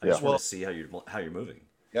 I just want to see how you're moving.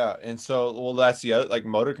 Yeah. And so, that's the other, like,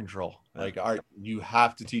 motor control. Like, you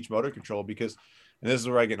have to teach motor control because, and this is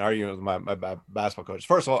where I get an argument with my basketball coach.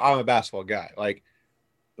 First of all, I'm a basketball guy. Like,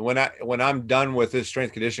 when I'm done with this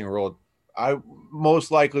strength conditioning world, I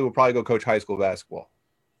most likely will probably go coach high school basketball.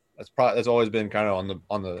 That's always been kind of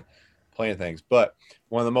on the plan of things. But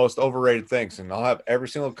one of the most overrated things, and I'll have every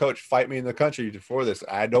single coach fight me in the country for this.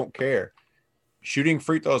 I don't care. Shooting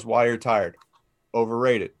free throws while you're tired,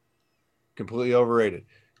 overrated, completely overrated.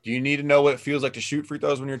 Do you need to know what it feels like to shoot free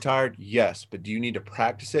throws when you're tired? Yes. But do you need to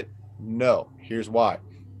practice it? No. Here's why.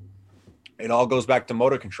 It all goes back to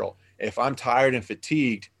motor control. If I'm tired and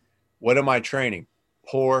fatigued, what am I training?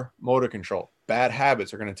 Poor motor control. Bad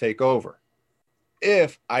habits are going to take over.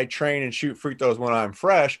 If I train and shoot free throws when I'm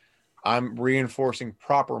fresh, I'm reinforcing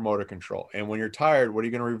proper motor control. And when you're tired, what are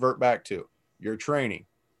you going to revert back to? Your training.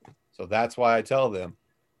 So that's why I tell them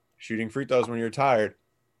shooting free throws when you're tired,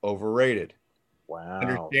 overrated. Wow.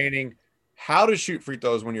 Understanding how to shoot free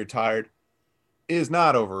throws when you're tired is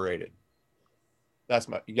not overrated.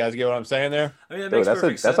 You guys get what I'm saying there? I mean, it makes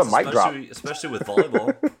perfect sense. That's a mic drop. Especially with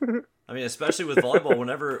volleyball. I mean, especially with volleyball,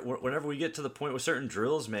 whenever we get to the point with certain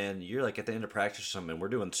drills, man, you're like at the end of practice or something, we're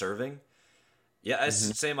doing serving. Yeah, it's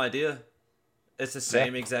the same idea. It's the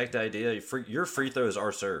same exact idea. Your free throws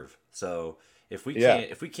are serve. So if we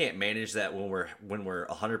can't manage that when we're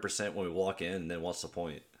 100% when we walk in, then what's the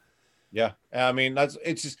point? Yeah, I mean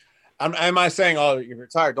it's just. Am I saying, oh, if you're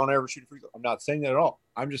tired, don't ever shoot a free throw? I'm not saying that at all.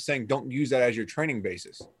 I'm just saying don't use that as your training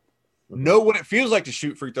basis. Know what it feels like to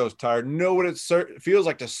shoot free throws tired. Know what it feels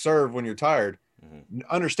like to serve when you're tired.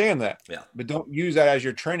 Understand that. Yeah. But don't use that as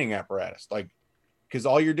your training apparatus. Because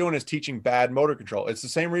all you're doing is teaching bad motor control. It's the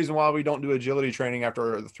same reason why we don't do agility training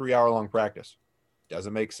after the 3-hour-long practice.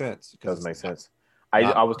 Doesn't make sense. Doesn't make sense.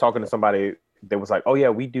 I was talking to somebody that was like, oh, yeah,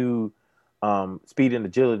 we do speed and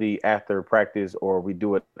agility after practice, or we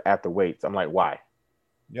do it after weights. I'm like, why?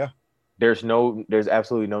 Yeah. There's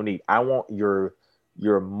absolutely no need. I want your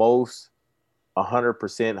most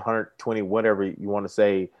 100%, 120, whatever you want to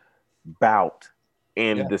say, bout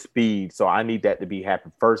in the speed. So I need that to be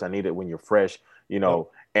happening first. I need it when you're fresh, and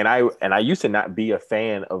I used to not be a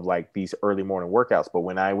fan of like these early morning workouts, but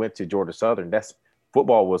when I went to Georgia Southern, that's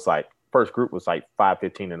football was like first group was like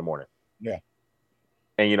 5:15 in the morning. Yeah.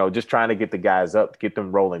 And, just trying to get the guys up, get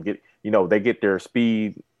them rolling, they get their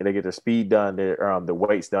speed done, their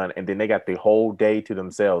weights done. And then they got the whole day to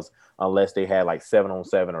themselves, unless they had like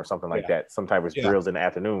 7-on-7 or something like that. Sometimes it's drills in the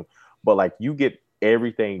afternoon, but like you get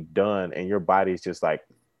everything done and your body's just like,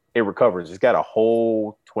 it recovers. It's got a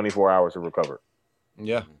whole 24 hours to recover.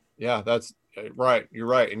 Yeah. Yeah. That's right. You're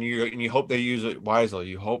right. And you hope they use it wisely.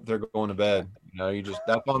 You hope they're going to bed.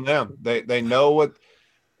 That's on them. They know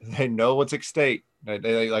what's at stake.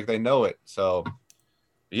 They know it. So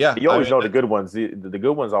yeah, you always know the good ones. The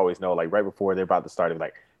good ones always know, like right before they're about to start, they're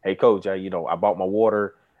like, hey coach, I bought my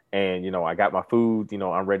water and I got my food,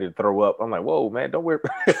 I'm ready to throw up. I'm like, whoa man, don't worry.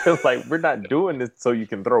 Like we're not doing this so you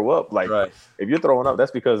can throw up. Like if you're throwing up,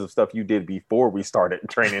 that's because of stuff you did before we started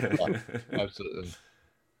training.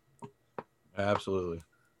 Absolutely.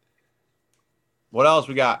 What else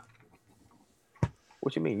we got?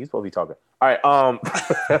 What you mean? You're supposed to be talking. All right.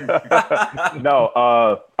 No.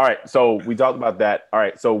 All right. So we talked about that. All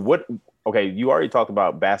right. So okay. You already talked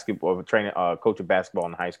about basketball training. Coach of basketball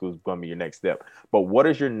in high school is going to be your next step. But what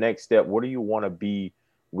is your next step? What do you want to be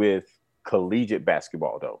with collegiate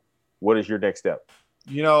basketball though? What is your next step?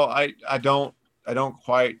 I don't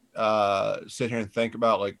quite sit here and think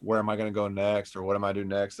about like where am I going to go next or what am I doing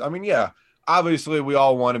next? I mean, yeah, obviously we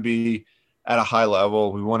all want to be at a high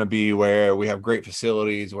level. We want to be where we have great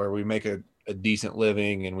facilities, where we make a decent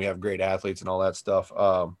living and we have great athletes and all that stuff.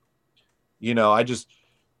 I just,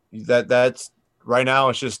 that's right now.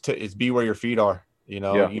 It's just, it's be where your feet are, you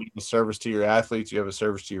have a service to your athletes. You have a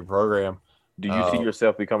service to your program. Do you see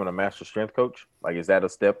yourself becoming a master strength coach? Like, is that a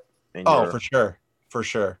step? For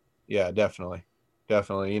sure. Yeah, definitely.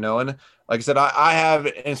 And like I said, I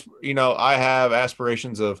have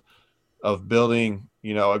aspirations of building,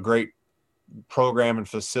 a great program and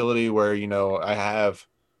facility where, I have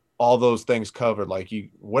all those things covered. Like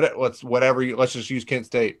let's just use Kent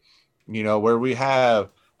State, where we have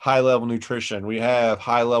high level nutrition, we have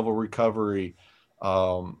high level recovery,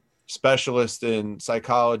 specialist in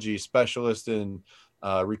psychology, specialist in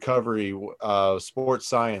recovery, sports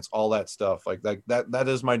science, all that stuff. Like that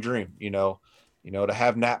is my dream, to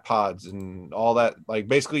have nap pods and all that. Like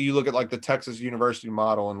basically you look at like the Texas University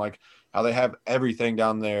model and like how they have everything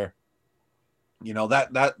down there,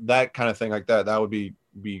 that kind of thing like that would be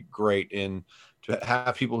great. And to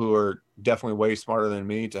have people who are definitely way smarter than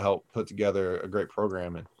me to help put together a great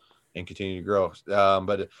program and continue to grow.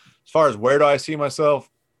 But as far as where do I see myself,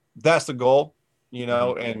 that's the goal,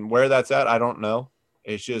 and where that's at, I don't know.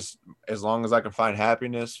 It's just as long as I can find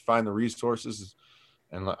happiness, find the resources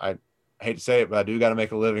and I hate to say it, but I do got to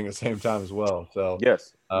make a living at the same time as well. So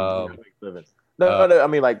yes, living. No. I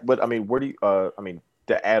mean, like, but I mean, where do you? I mean,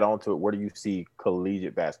 to add on to it, where do you see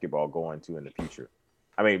collegiate basketball going to in the future?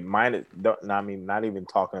 I mean, not even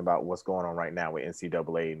talking about what's going on right now with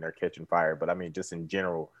NCAA and they're catching fire, but I mean, just in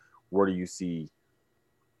general, where do you see?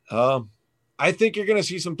 I think you're going to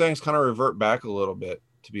see some things kind of revert back a little bit,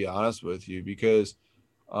 to be honest with you, because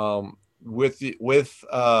with the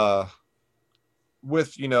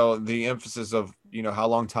emphasis of how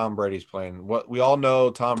long Tom Brady's playing. What we all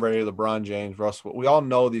know, Tom Brady, LeBron James, Russell. We all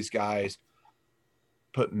know these guys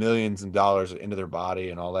put millions of dollars into their body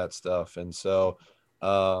and all that stuff, and so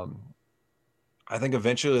I think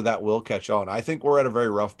eventually that will catch on. I think we're at a very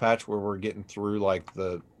rough patch where we're getting through like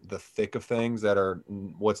the thick of things that are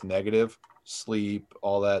what's negative, sleep,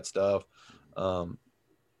 all that stuff.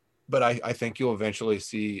 But I think you'll eventually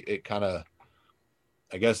see it kind of,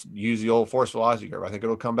 I guess, use the old force velocity curve. I think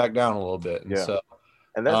it'll come back down a little bit. And so,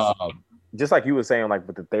 and that's just like you were saying, like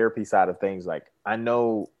with the therapy side of things, like I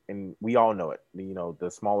know, and we all know it, the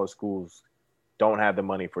smaller schools don't have the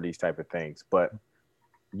money for these type of things, but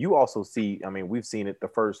you also see, I mean, we've seen it the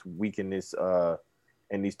first week in these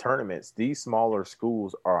tournaments, these smaller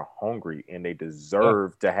schools are hungry and they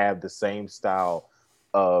deserve to have the same style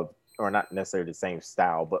of, or not necessarily the same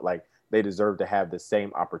style, but like they deserve to have the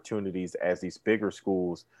same opportunities as these bigger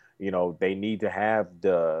schools. They need to have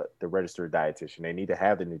the registered dietitian. They need to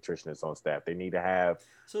have the nutritionist on staff. They need to have,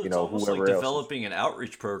 so it's almost whoever like else. Developing an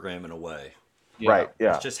outreach program in a way. Right.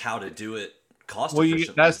 Yeah. It's just how to do it cost well,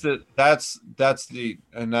 efficiently. That's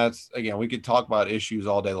again, we could talk about issues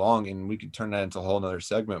all day long and we could turn that into a whole nother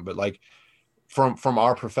segment. But like from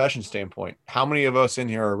our profession standpoint, how many of us in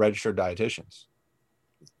here are registered dietitians?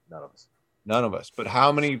 None of us. But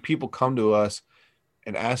how many people come to us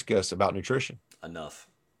and ask us about nutrition? Enough.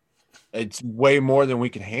 It's way more than we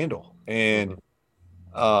can handle. And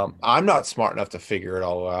I'm not smart enough to figure it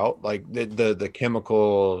all out. Like the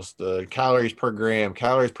chemicals, the calories per gram,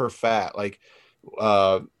 calories per fat, like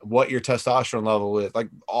what your testosterone level is, like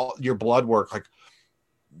all your blood work, like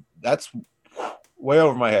that's way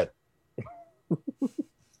over my head.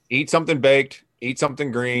 Eat something baked, eat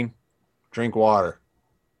something green, drink water,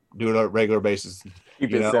 do it on a regular basis.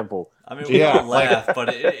 Keep it simple. I mean, we all laugh, but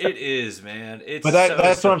it is, man. It's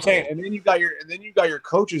that's what I'm saying. And then you got your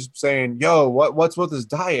coaches saying, "Yo, what's with this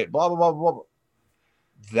diet?" Blah blah blah blah.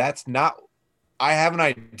 That's not. I have an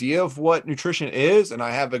idea of what nutrition is, and I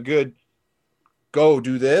have a good go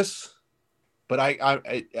do this, but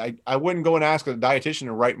I wouldn't go and ask a dietitian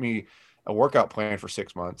to write me a workout plan for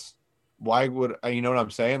 6 months. Why would I? You know what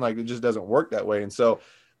I'm saying? Like it just doesn't work that way. And so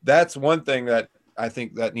that's one thing that I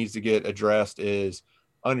think that needs to get addressed is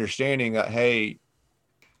understanding that, hey,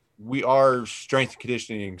 we are strength and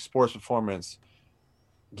conditioning, sports performance.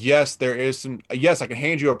 Yes, I can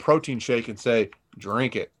hand you a protein shake and say,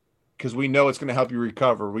 drink it, because we know it's going to help you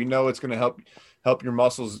recover. We know it's going to help your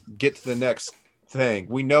muscles get to the next thing.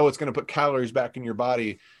 We know it's going to put calories back in your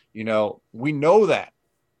body. We know that,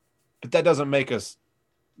 but that doesn't make us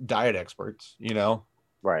diet experts,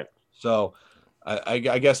 Right. So I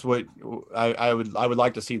guess what I would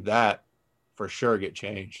like to see that for sure get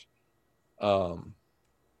changed. Or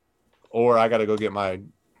I got to go get my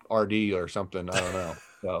RD or something. I don't know.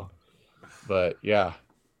 So, but yeah.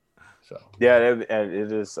 So yeah,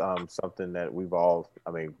 it is something that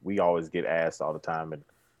we always get asked all the time, and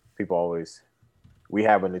we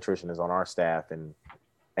have a nutritionist on our staff,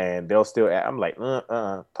 and they'll still I'm like,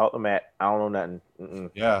 talk to Matt. I don't know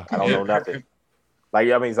nothing. Yeah. I don't know nothing. Like,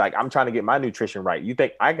 I mean, it's like I'm trying to get my nutrition right. You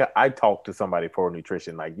think I talk to somebody for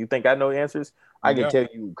nutrition? Like, you think I know the answers? I can tell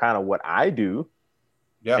you kind of what I do,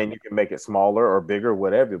 and you can make it smaller or bigger,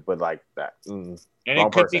 whatever. But like that, and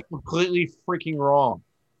it could be completely freaking wrong,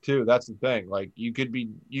 too. That's the thing. Like, you could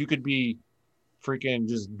be freaking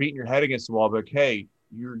just beating your head against the wall. But hey,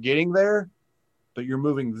 you're getting there, but you're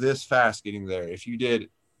moving this fast getting there. If you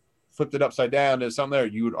flipped it upside down, did something there,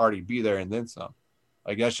 you would already be there and then some.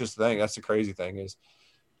 Like that's just the thing. That's the crazy thing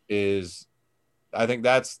is I think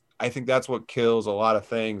that's what kills a lot of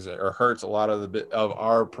things or hurts a lot of the bit of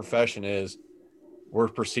our profession is we're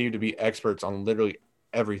perceived to be experts on literally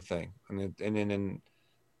everything. And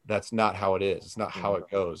that's not how it is. It's not how it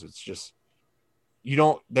goes. It's just,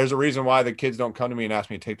 there's a reason why the kids don't come to me and ask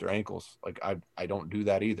me to tape their ankles. Like I don't do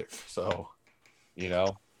that either. So,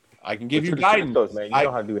 I can give you guidance. Man. You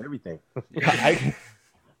know how to do everything.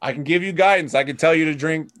 I can give you guidance. I can tell you to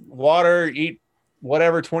drink water, eat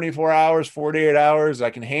whatever 24 hours, 48 hours. I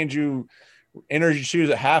can hand you energy shoes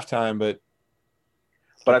at halftime, but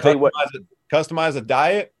I tell you what, customize a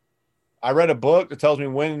diet. I read a book that tells me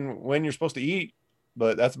when you're supposed to eat.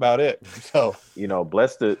 but that's about it. So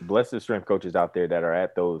bless the strength coaches out there that are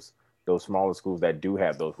at those smaller schools that do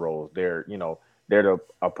have those roles. They're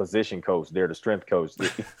a position coach. They're the strength coach.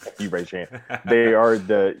 You raise your hand. They are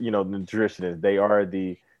the nutritionist. They are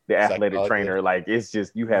the athletic trainer. Like, it's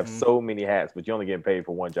just, you have so many hats, but you're only getting paid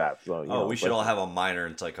for one job. So we should all have a minor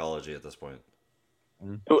in psychology at this point.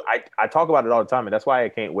 Dude, I talk about it all the time, and that's why I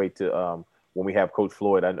can't wait to when we have Coach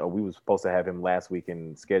Floyd. I know we were supposed to have him last week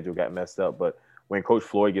and schedule got messed up, but when Coach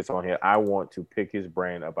Floyd gets on here, I want to pick his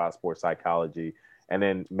brain about sports psychology, and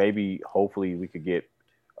then maybe hopefully we could get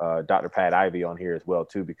Dr. Pat Ivy on here as well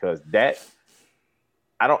too, because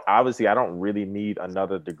I don't really need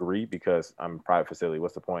another degree because I'm a private facility.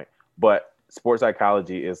 What's the point? But sports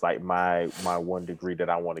psychology is like my one degree that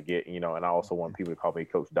I want to get, and I also want people to call me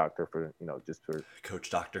Coach Doctor for, just for Coach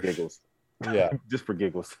Doctor giggles. Yeah. Just for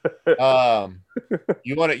giggles.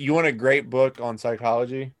 You want a great book on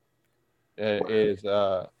psychology? And it's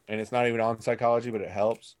not even on psychology, but it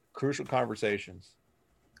helps. Crucial Conversations.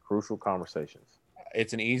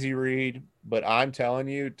 It's an easy read, but I'm telling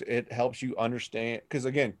you, it helps you understand, because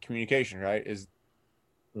again, communication, right, is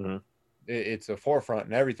it's a forefront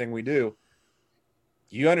in everything we do.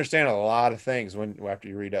 You understand a lot of things after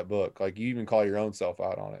you read that book. Like, you even call your own self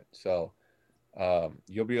out on it. So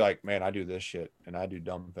you'll be like, man, I do this shit and I do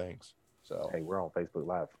dumb things. So hey, we're on Facebook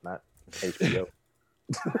Live, not HBO.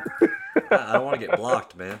 I don't want to get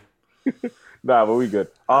blocked, man. Nah, but we good.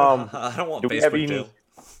 I don't want Facebook jail.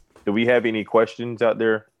 Do we have any questions out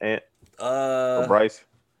there, Ant? For Bryce?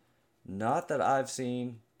 Not that I've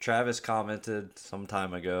seen. Travis commented some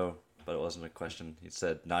time ago, but it wasn't a question. He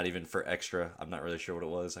said, not even for extra. I'm not really sure what it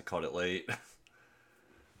was. I caught it late.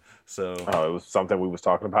 So it was something we was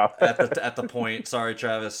talking about. at the point. Sorry,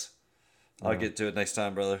 Travis. I'll get to it next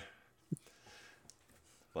time, brother.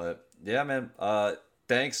 But yeah, man.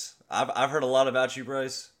 Thanks. I've heard a lot about you,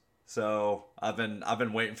 Bryce. So I've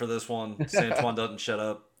been waiting for this one. Santuan doesn't shut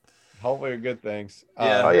up. Hopefully, good things.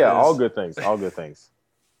 Yeah. All good things. All good things.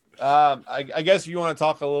 I guess if you want to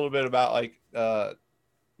talk a little bit about I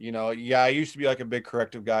used to be like a big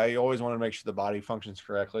corrective guy. You always want to make sure the body functions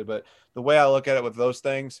correctly. But the way I look at it with those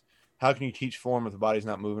things, how can you teach form if the body's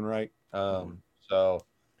not moving right? So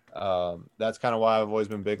that's kind of why I've always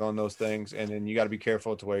been big on those things. And then you got to be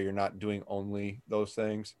careful to where you're not doing only those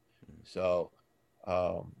things. So,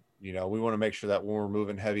 we want to make sure that when we're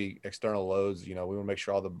moving heavy external loads, we want to make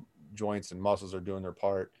sure all the joints and muscles are doing their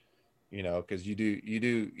part, because you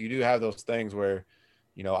do have those things where,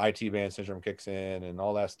 IT band syndrome kicks in and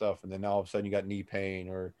all that stuff. And then all of a sudden you got knee pain,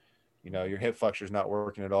 or, your hip flexor is not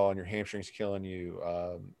working at all and your hamstring's killing you.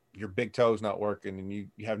 Your big toe's not working and you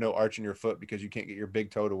have no arch in your foot because you can't get your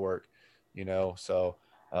big toe to work, So,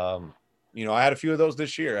 I had a few of those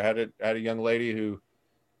this year. I had a young lady who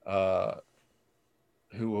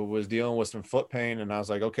was dealing with some foot pain, and I was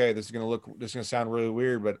like, okay, this is going to sound really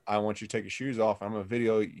weird, but I want you to take your shoes off. I'm going to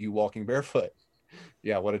video you walking barefoot.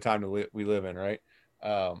 Yeah. What a time we live in. Right.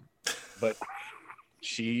 But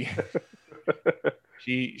she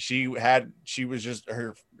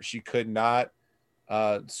could not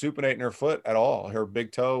supinate in her foot at all. Her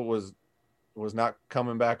big toe was not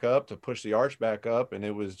coming back up to push the arch back up, and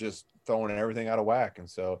it was just throwing everything out of whack. And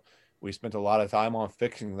so we spent a lot of time on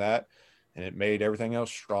fixing that, and it made everything else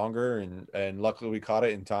stronger. And luckily we caught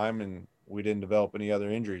it in time and we didn't develop any other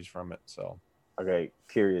injuries from it. So, okay.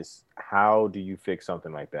 Curious. How do you fix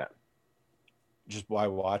something like that? Just by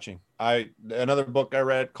watching. Another book I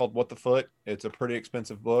read called What the Foot. It's a pretty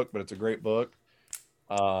expensive book, but it's a great book.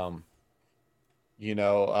 We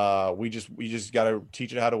just got to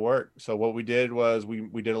teach it how to work. So what we did was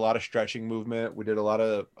we did a lot of stretching movement. We did a lot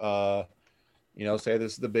of, say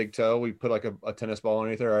this is the big toe. We put like a tennis ball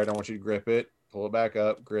underneath there. All right, I want you to grip it, pull it back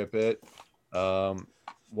up, grip it.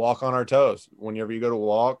 Walk on our toes. Whenever you go to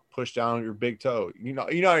walk, push down your big toe.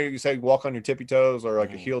 You say walk on your tippy toes or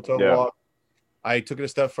like a heel toe walk. I took it a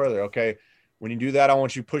step further. Okay. When you do that, I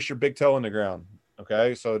want you to push your big toe in the ground.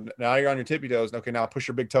 Okay. So now you're on your tippy toes. Okay. Now push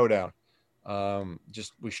your big toe down.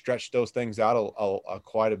 We stretched those things out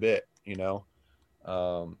quite a bit, people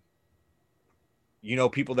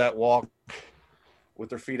that walk with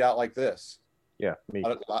their feet out like this. Yeah. Me.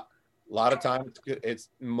 A lot of times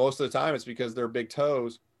most of the time it's because their big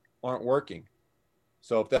toes aren't working.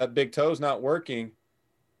 So if that big toe is not working,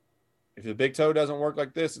 if the big toe doesn't work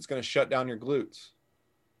like this, it's going to shut down your glutes.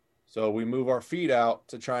 So we move our feet out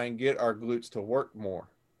to try and get our glutes to work more,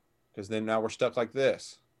 because then now we're stuck like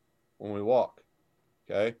this when we walk.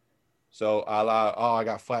 Okay. So I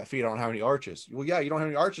got flat feet. I don't have any arches. Well, yeah, you don't have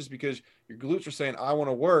any arches because your glutes are saying, I want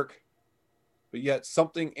to work, but yet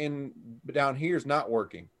something down here is not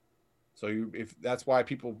working. So if that's why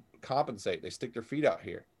people compensate, they stick their feet out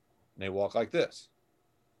here and they walk like this.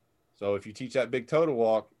 So if you teach that big toe to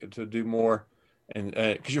walk to do more, and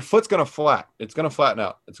because your foot's going to it's going to flatten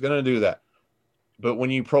out. It's going to do that. But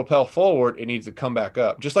when you propel forward, it needs to come back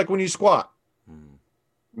up. Just like when you squat.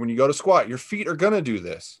 When you go to squat, your feet are going to do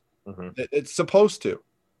this. It's supposed to.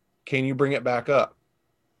 Can you bring it back up?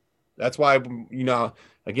 That's why,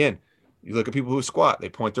 again, you look at people who squat, they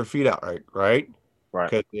point their feet out, right?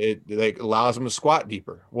 Because it allows them to squat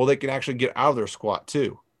deeper. Well, they can actually get out of their squat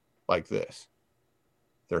too, like this.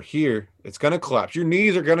 They're here. It's going to collapse. Your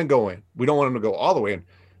knees are going to go in. We don't want them to go all the way in,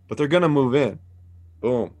 but they're going to move in.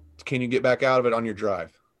 Boom. Can you get back out of it on your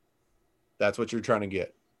drive? That's what you're trying to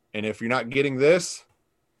get. And if you're not getting this,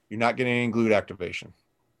 you're not getting any glute activation.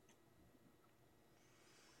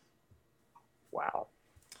 Wow.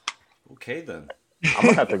 Okay, then. I'm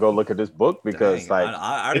gonna have to go look at this book because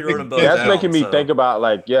I already wrote them both that's down, making me think about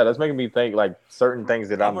that's making me think like certain things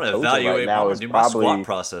that I'm gonna coaching evaluate right now is my probably squat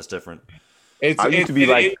process different. I used to be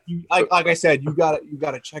like I said, you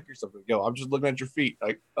gotta check yourself. Yo, I'm just looking at your feet.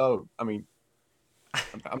 Like, I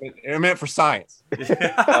meant for science. You can't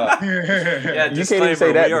even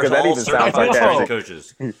say that because that even sounds like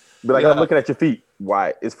coaches. Be like, I'm looking at your feet.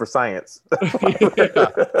 Why? It's for science.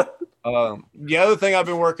 The other thing I've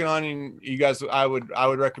been working on, and you guys, I would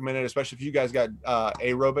recommend it, especially if you guys got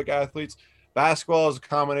aerobic athletes. Basketball is a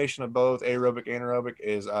combination of both aerobic and aerobic.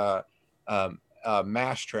 Is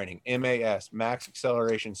MASS training, MAS, max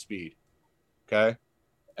acceleration speed. Okay,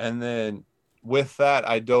 and then with that,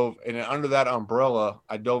 I dove, and under that umbrella,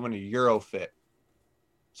 I dove into Eurofit.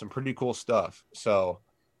 Some pretty cool stuff. So,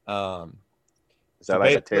 is that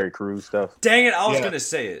like a Terry Crews stuff? Dang it! I was gonna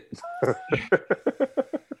say it.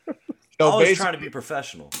 I was trying to be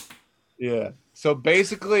professional. Yeah. So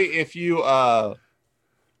basically, if you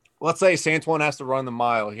let's say Santuan has to run the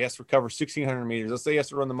mile, he has to recover 1,600 meters. Let's say he has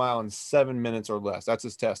to run the mile in 7 minutes or less. That's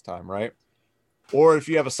his test time, right? Or if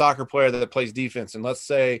you have a soccer player that plays defense, and let's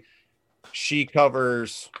say she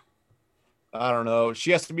covers, I don't know,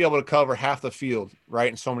 she has to be able to cover half the field,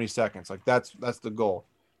 right, in so many seconds. Like that's the goal.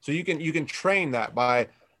 So you can train that by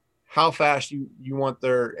how fast you want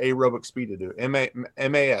their aerobic speed to do.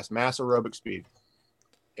 MAS, mass aerobic speed.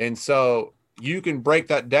 And so you can break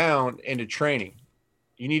that down into training.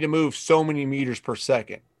 You need to move so many meters per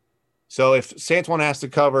second. So if Santuan has to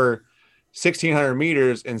cover 1,600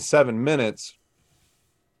 meters in 7 minutes,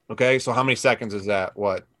 okay, so how many seconds is that?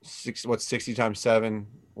 What's 60 times 7?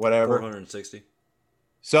 Whatever. 460.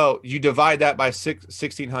 So you divide that by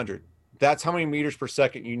 1,600. That's how many meters per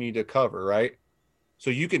second you need to cover, right?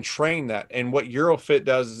 So you can train that. And what Eurofit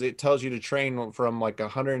does is it tells you to train from like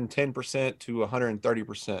 110% to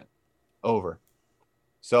 130% over.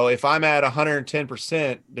 So if I'm at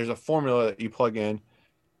 110%, there's a formula that you plug in.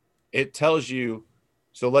 It tells you,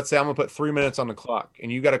 so let's say I'm going to put 3 minutes on the clock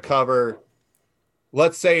and you got to cover,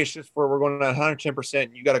 let's say it's just we're going at 110%.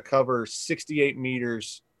 And you got to cover 68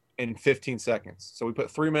 meters in 15 seconds. So we put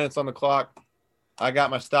 3 minutes on the clock. I got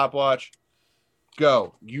my stopwatch.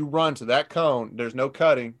 Go. You run to that cone. There's no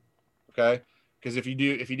cutting, okay? Because if you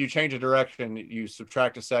do change of direction, you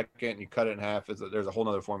subtract a second, you cut it in half. There's a whole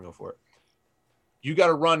nother formula for it. You got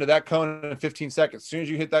to run to that cone in 15 seconds. As soon as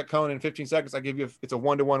you hit that cone in 15 seconds, I give you it's a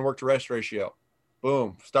 1-to-1 work to rest ratio.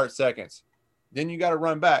 Boom. Start seconds. Then you got to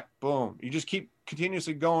run back. Boom. You just keep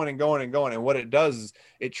continuously going and going and going. And what it does is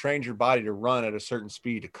it trains your body to run at a certain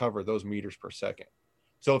speed to cover those meters per second.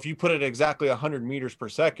 So if you put it exactly 100 meters per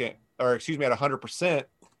second, or excuse me, at 100%,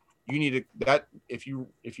 you need to if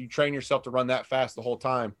you train yourself to run that fast the whole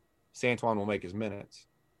time, Santuan will make his minutes.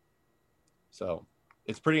 So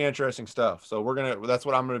it's pretty interesting stuff. So that's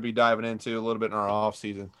what I'm gonna be diving into a little bit in our off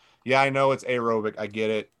season. Yeah, I know it's aerobic, I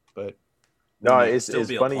get it, but no, it's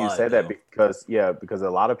funny you say that because a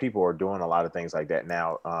lot of people are doing a lot of things like that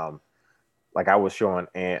now. Like I was showing,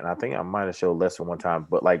 and I think I might have showed Lester one time,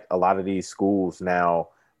 but like a lot of these schools now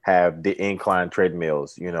have the incline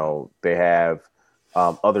treadmills. You know, they have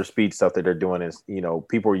other speed stuff that they're doing. Is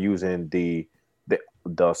people are using the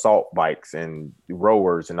assault bikes and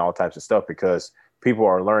rowers and all types of stuff because people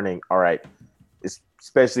are learning. All right,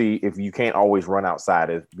 especially if you can't always run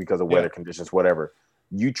outside because of weather conditions, whatever.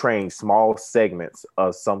 You train small segments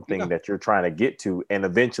of something that you're trying to get to, and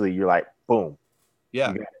eventually you're like, boom,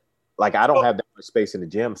 yeah. Like I don't have that much space in the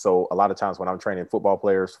gym, so a lot of times when I'm training football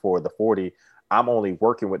players for the 40, I'm only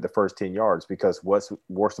working with the first 10 yards because what's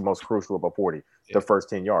the most crucial of a 40? Yeah. The first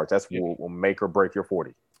 10 yards. That's what will make or break your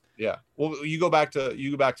 40. Yeah. Well, you go back to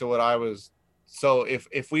what I was. So if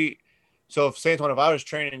Santuan, if I was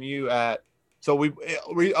training you at,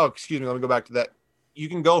 excuse me, let me go back to that. you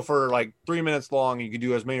can go for like 3 minutes long and you can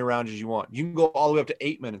do as many rounds as you want. You can go all the way up to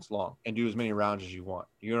 8 minutes long and do as many rounds as you want.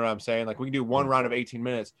 You know what I'm saying? Like we can do one round of 18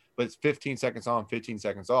 minutes, but it's 15 seconds on, 15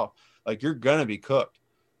 seconds off. Like you're going to be cooked.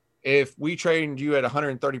 If we trained you at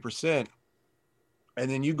 130% and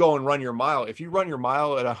then you go and run your mile, if you run your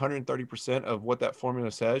mile at 130% of what that formula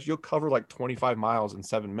says, you'll cover like 25 miles in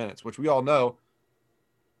 7 minutes, which we all know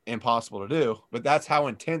impossible to do, but that's how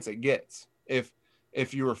intense it gets if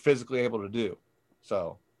you were physically able to do.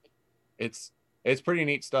 So it's pretty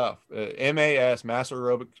neat stuff. MAS, max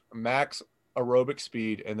aerobic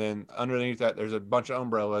speed, and then underneath that there's a bunch of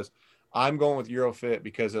umbrellas. I'm going with Eurofit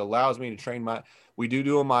because it allows me to train we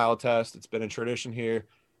do a mile test. It's been a tradition here,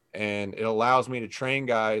 and it allows me to train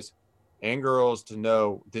guys and girls to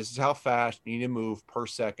know this is how fast you need to move per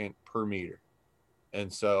second per meter.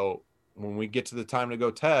 And so when we get to the time to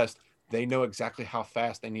go test, they know exactly how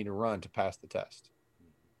fast they need to run to pass the test.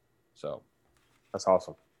 So that's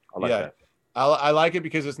awesome. I like that. I like it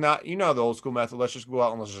because it's not, the old school method. Let's just go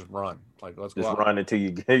out and let's just run. Like, let's just go out. Run until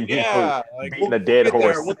you get beating a dead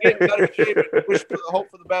horse. We'll get in better shape and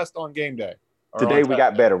hope for the best on game day. Today we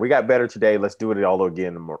got better. We got better today. Let's do it all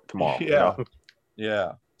again tomorrow. Yeah.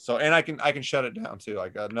 Yeah. So, and I can shut it down too.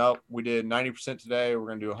 Like, no, we did 90% today. We're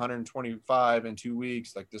going to do 125 in 2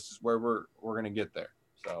 weeks. Like, this is where we're going to get there.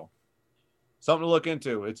 So something to look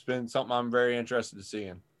into. It's been something I'm very interested in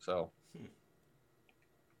seeing. So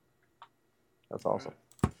that's awesome.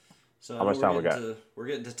 So how much time we got? We're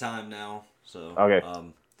getting to time now. So okay.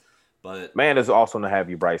 But man, it's awesome to have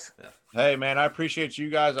you, Bryce. Yeah. Hey man, I appreciate you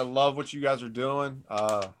guys. I love what you guys are doing.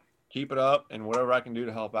 Keep it up, and whatever I can do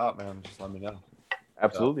to help out, man, just let me know.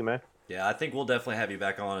 Absolutely, man. Yeah, I think we'll definitely have you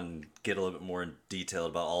back on and get a little bit more in detail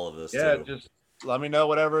about all of this. Yeah, too. Just let me know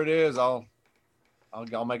whatever it is. I'll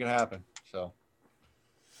make it happen. So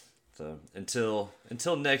until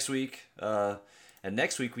next week. And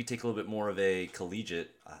next week we take a little bit more of a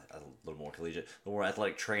more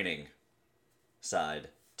athletic training side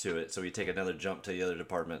to it. So we take another jump to the other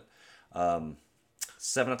department.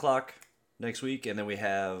 7:00 next week, and then we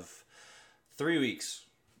have 3 weeks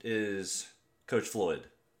is Coach Floyd.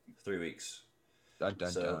 3 weeks. We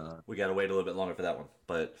got to wait a little bit longer for that one.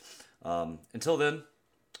 But until then,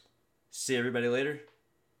 see everybody later,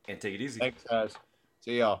 and take it easy. Thanks, guys.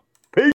 See y'all.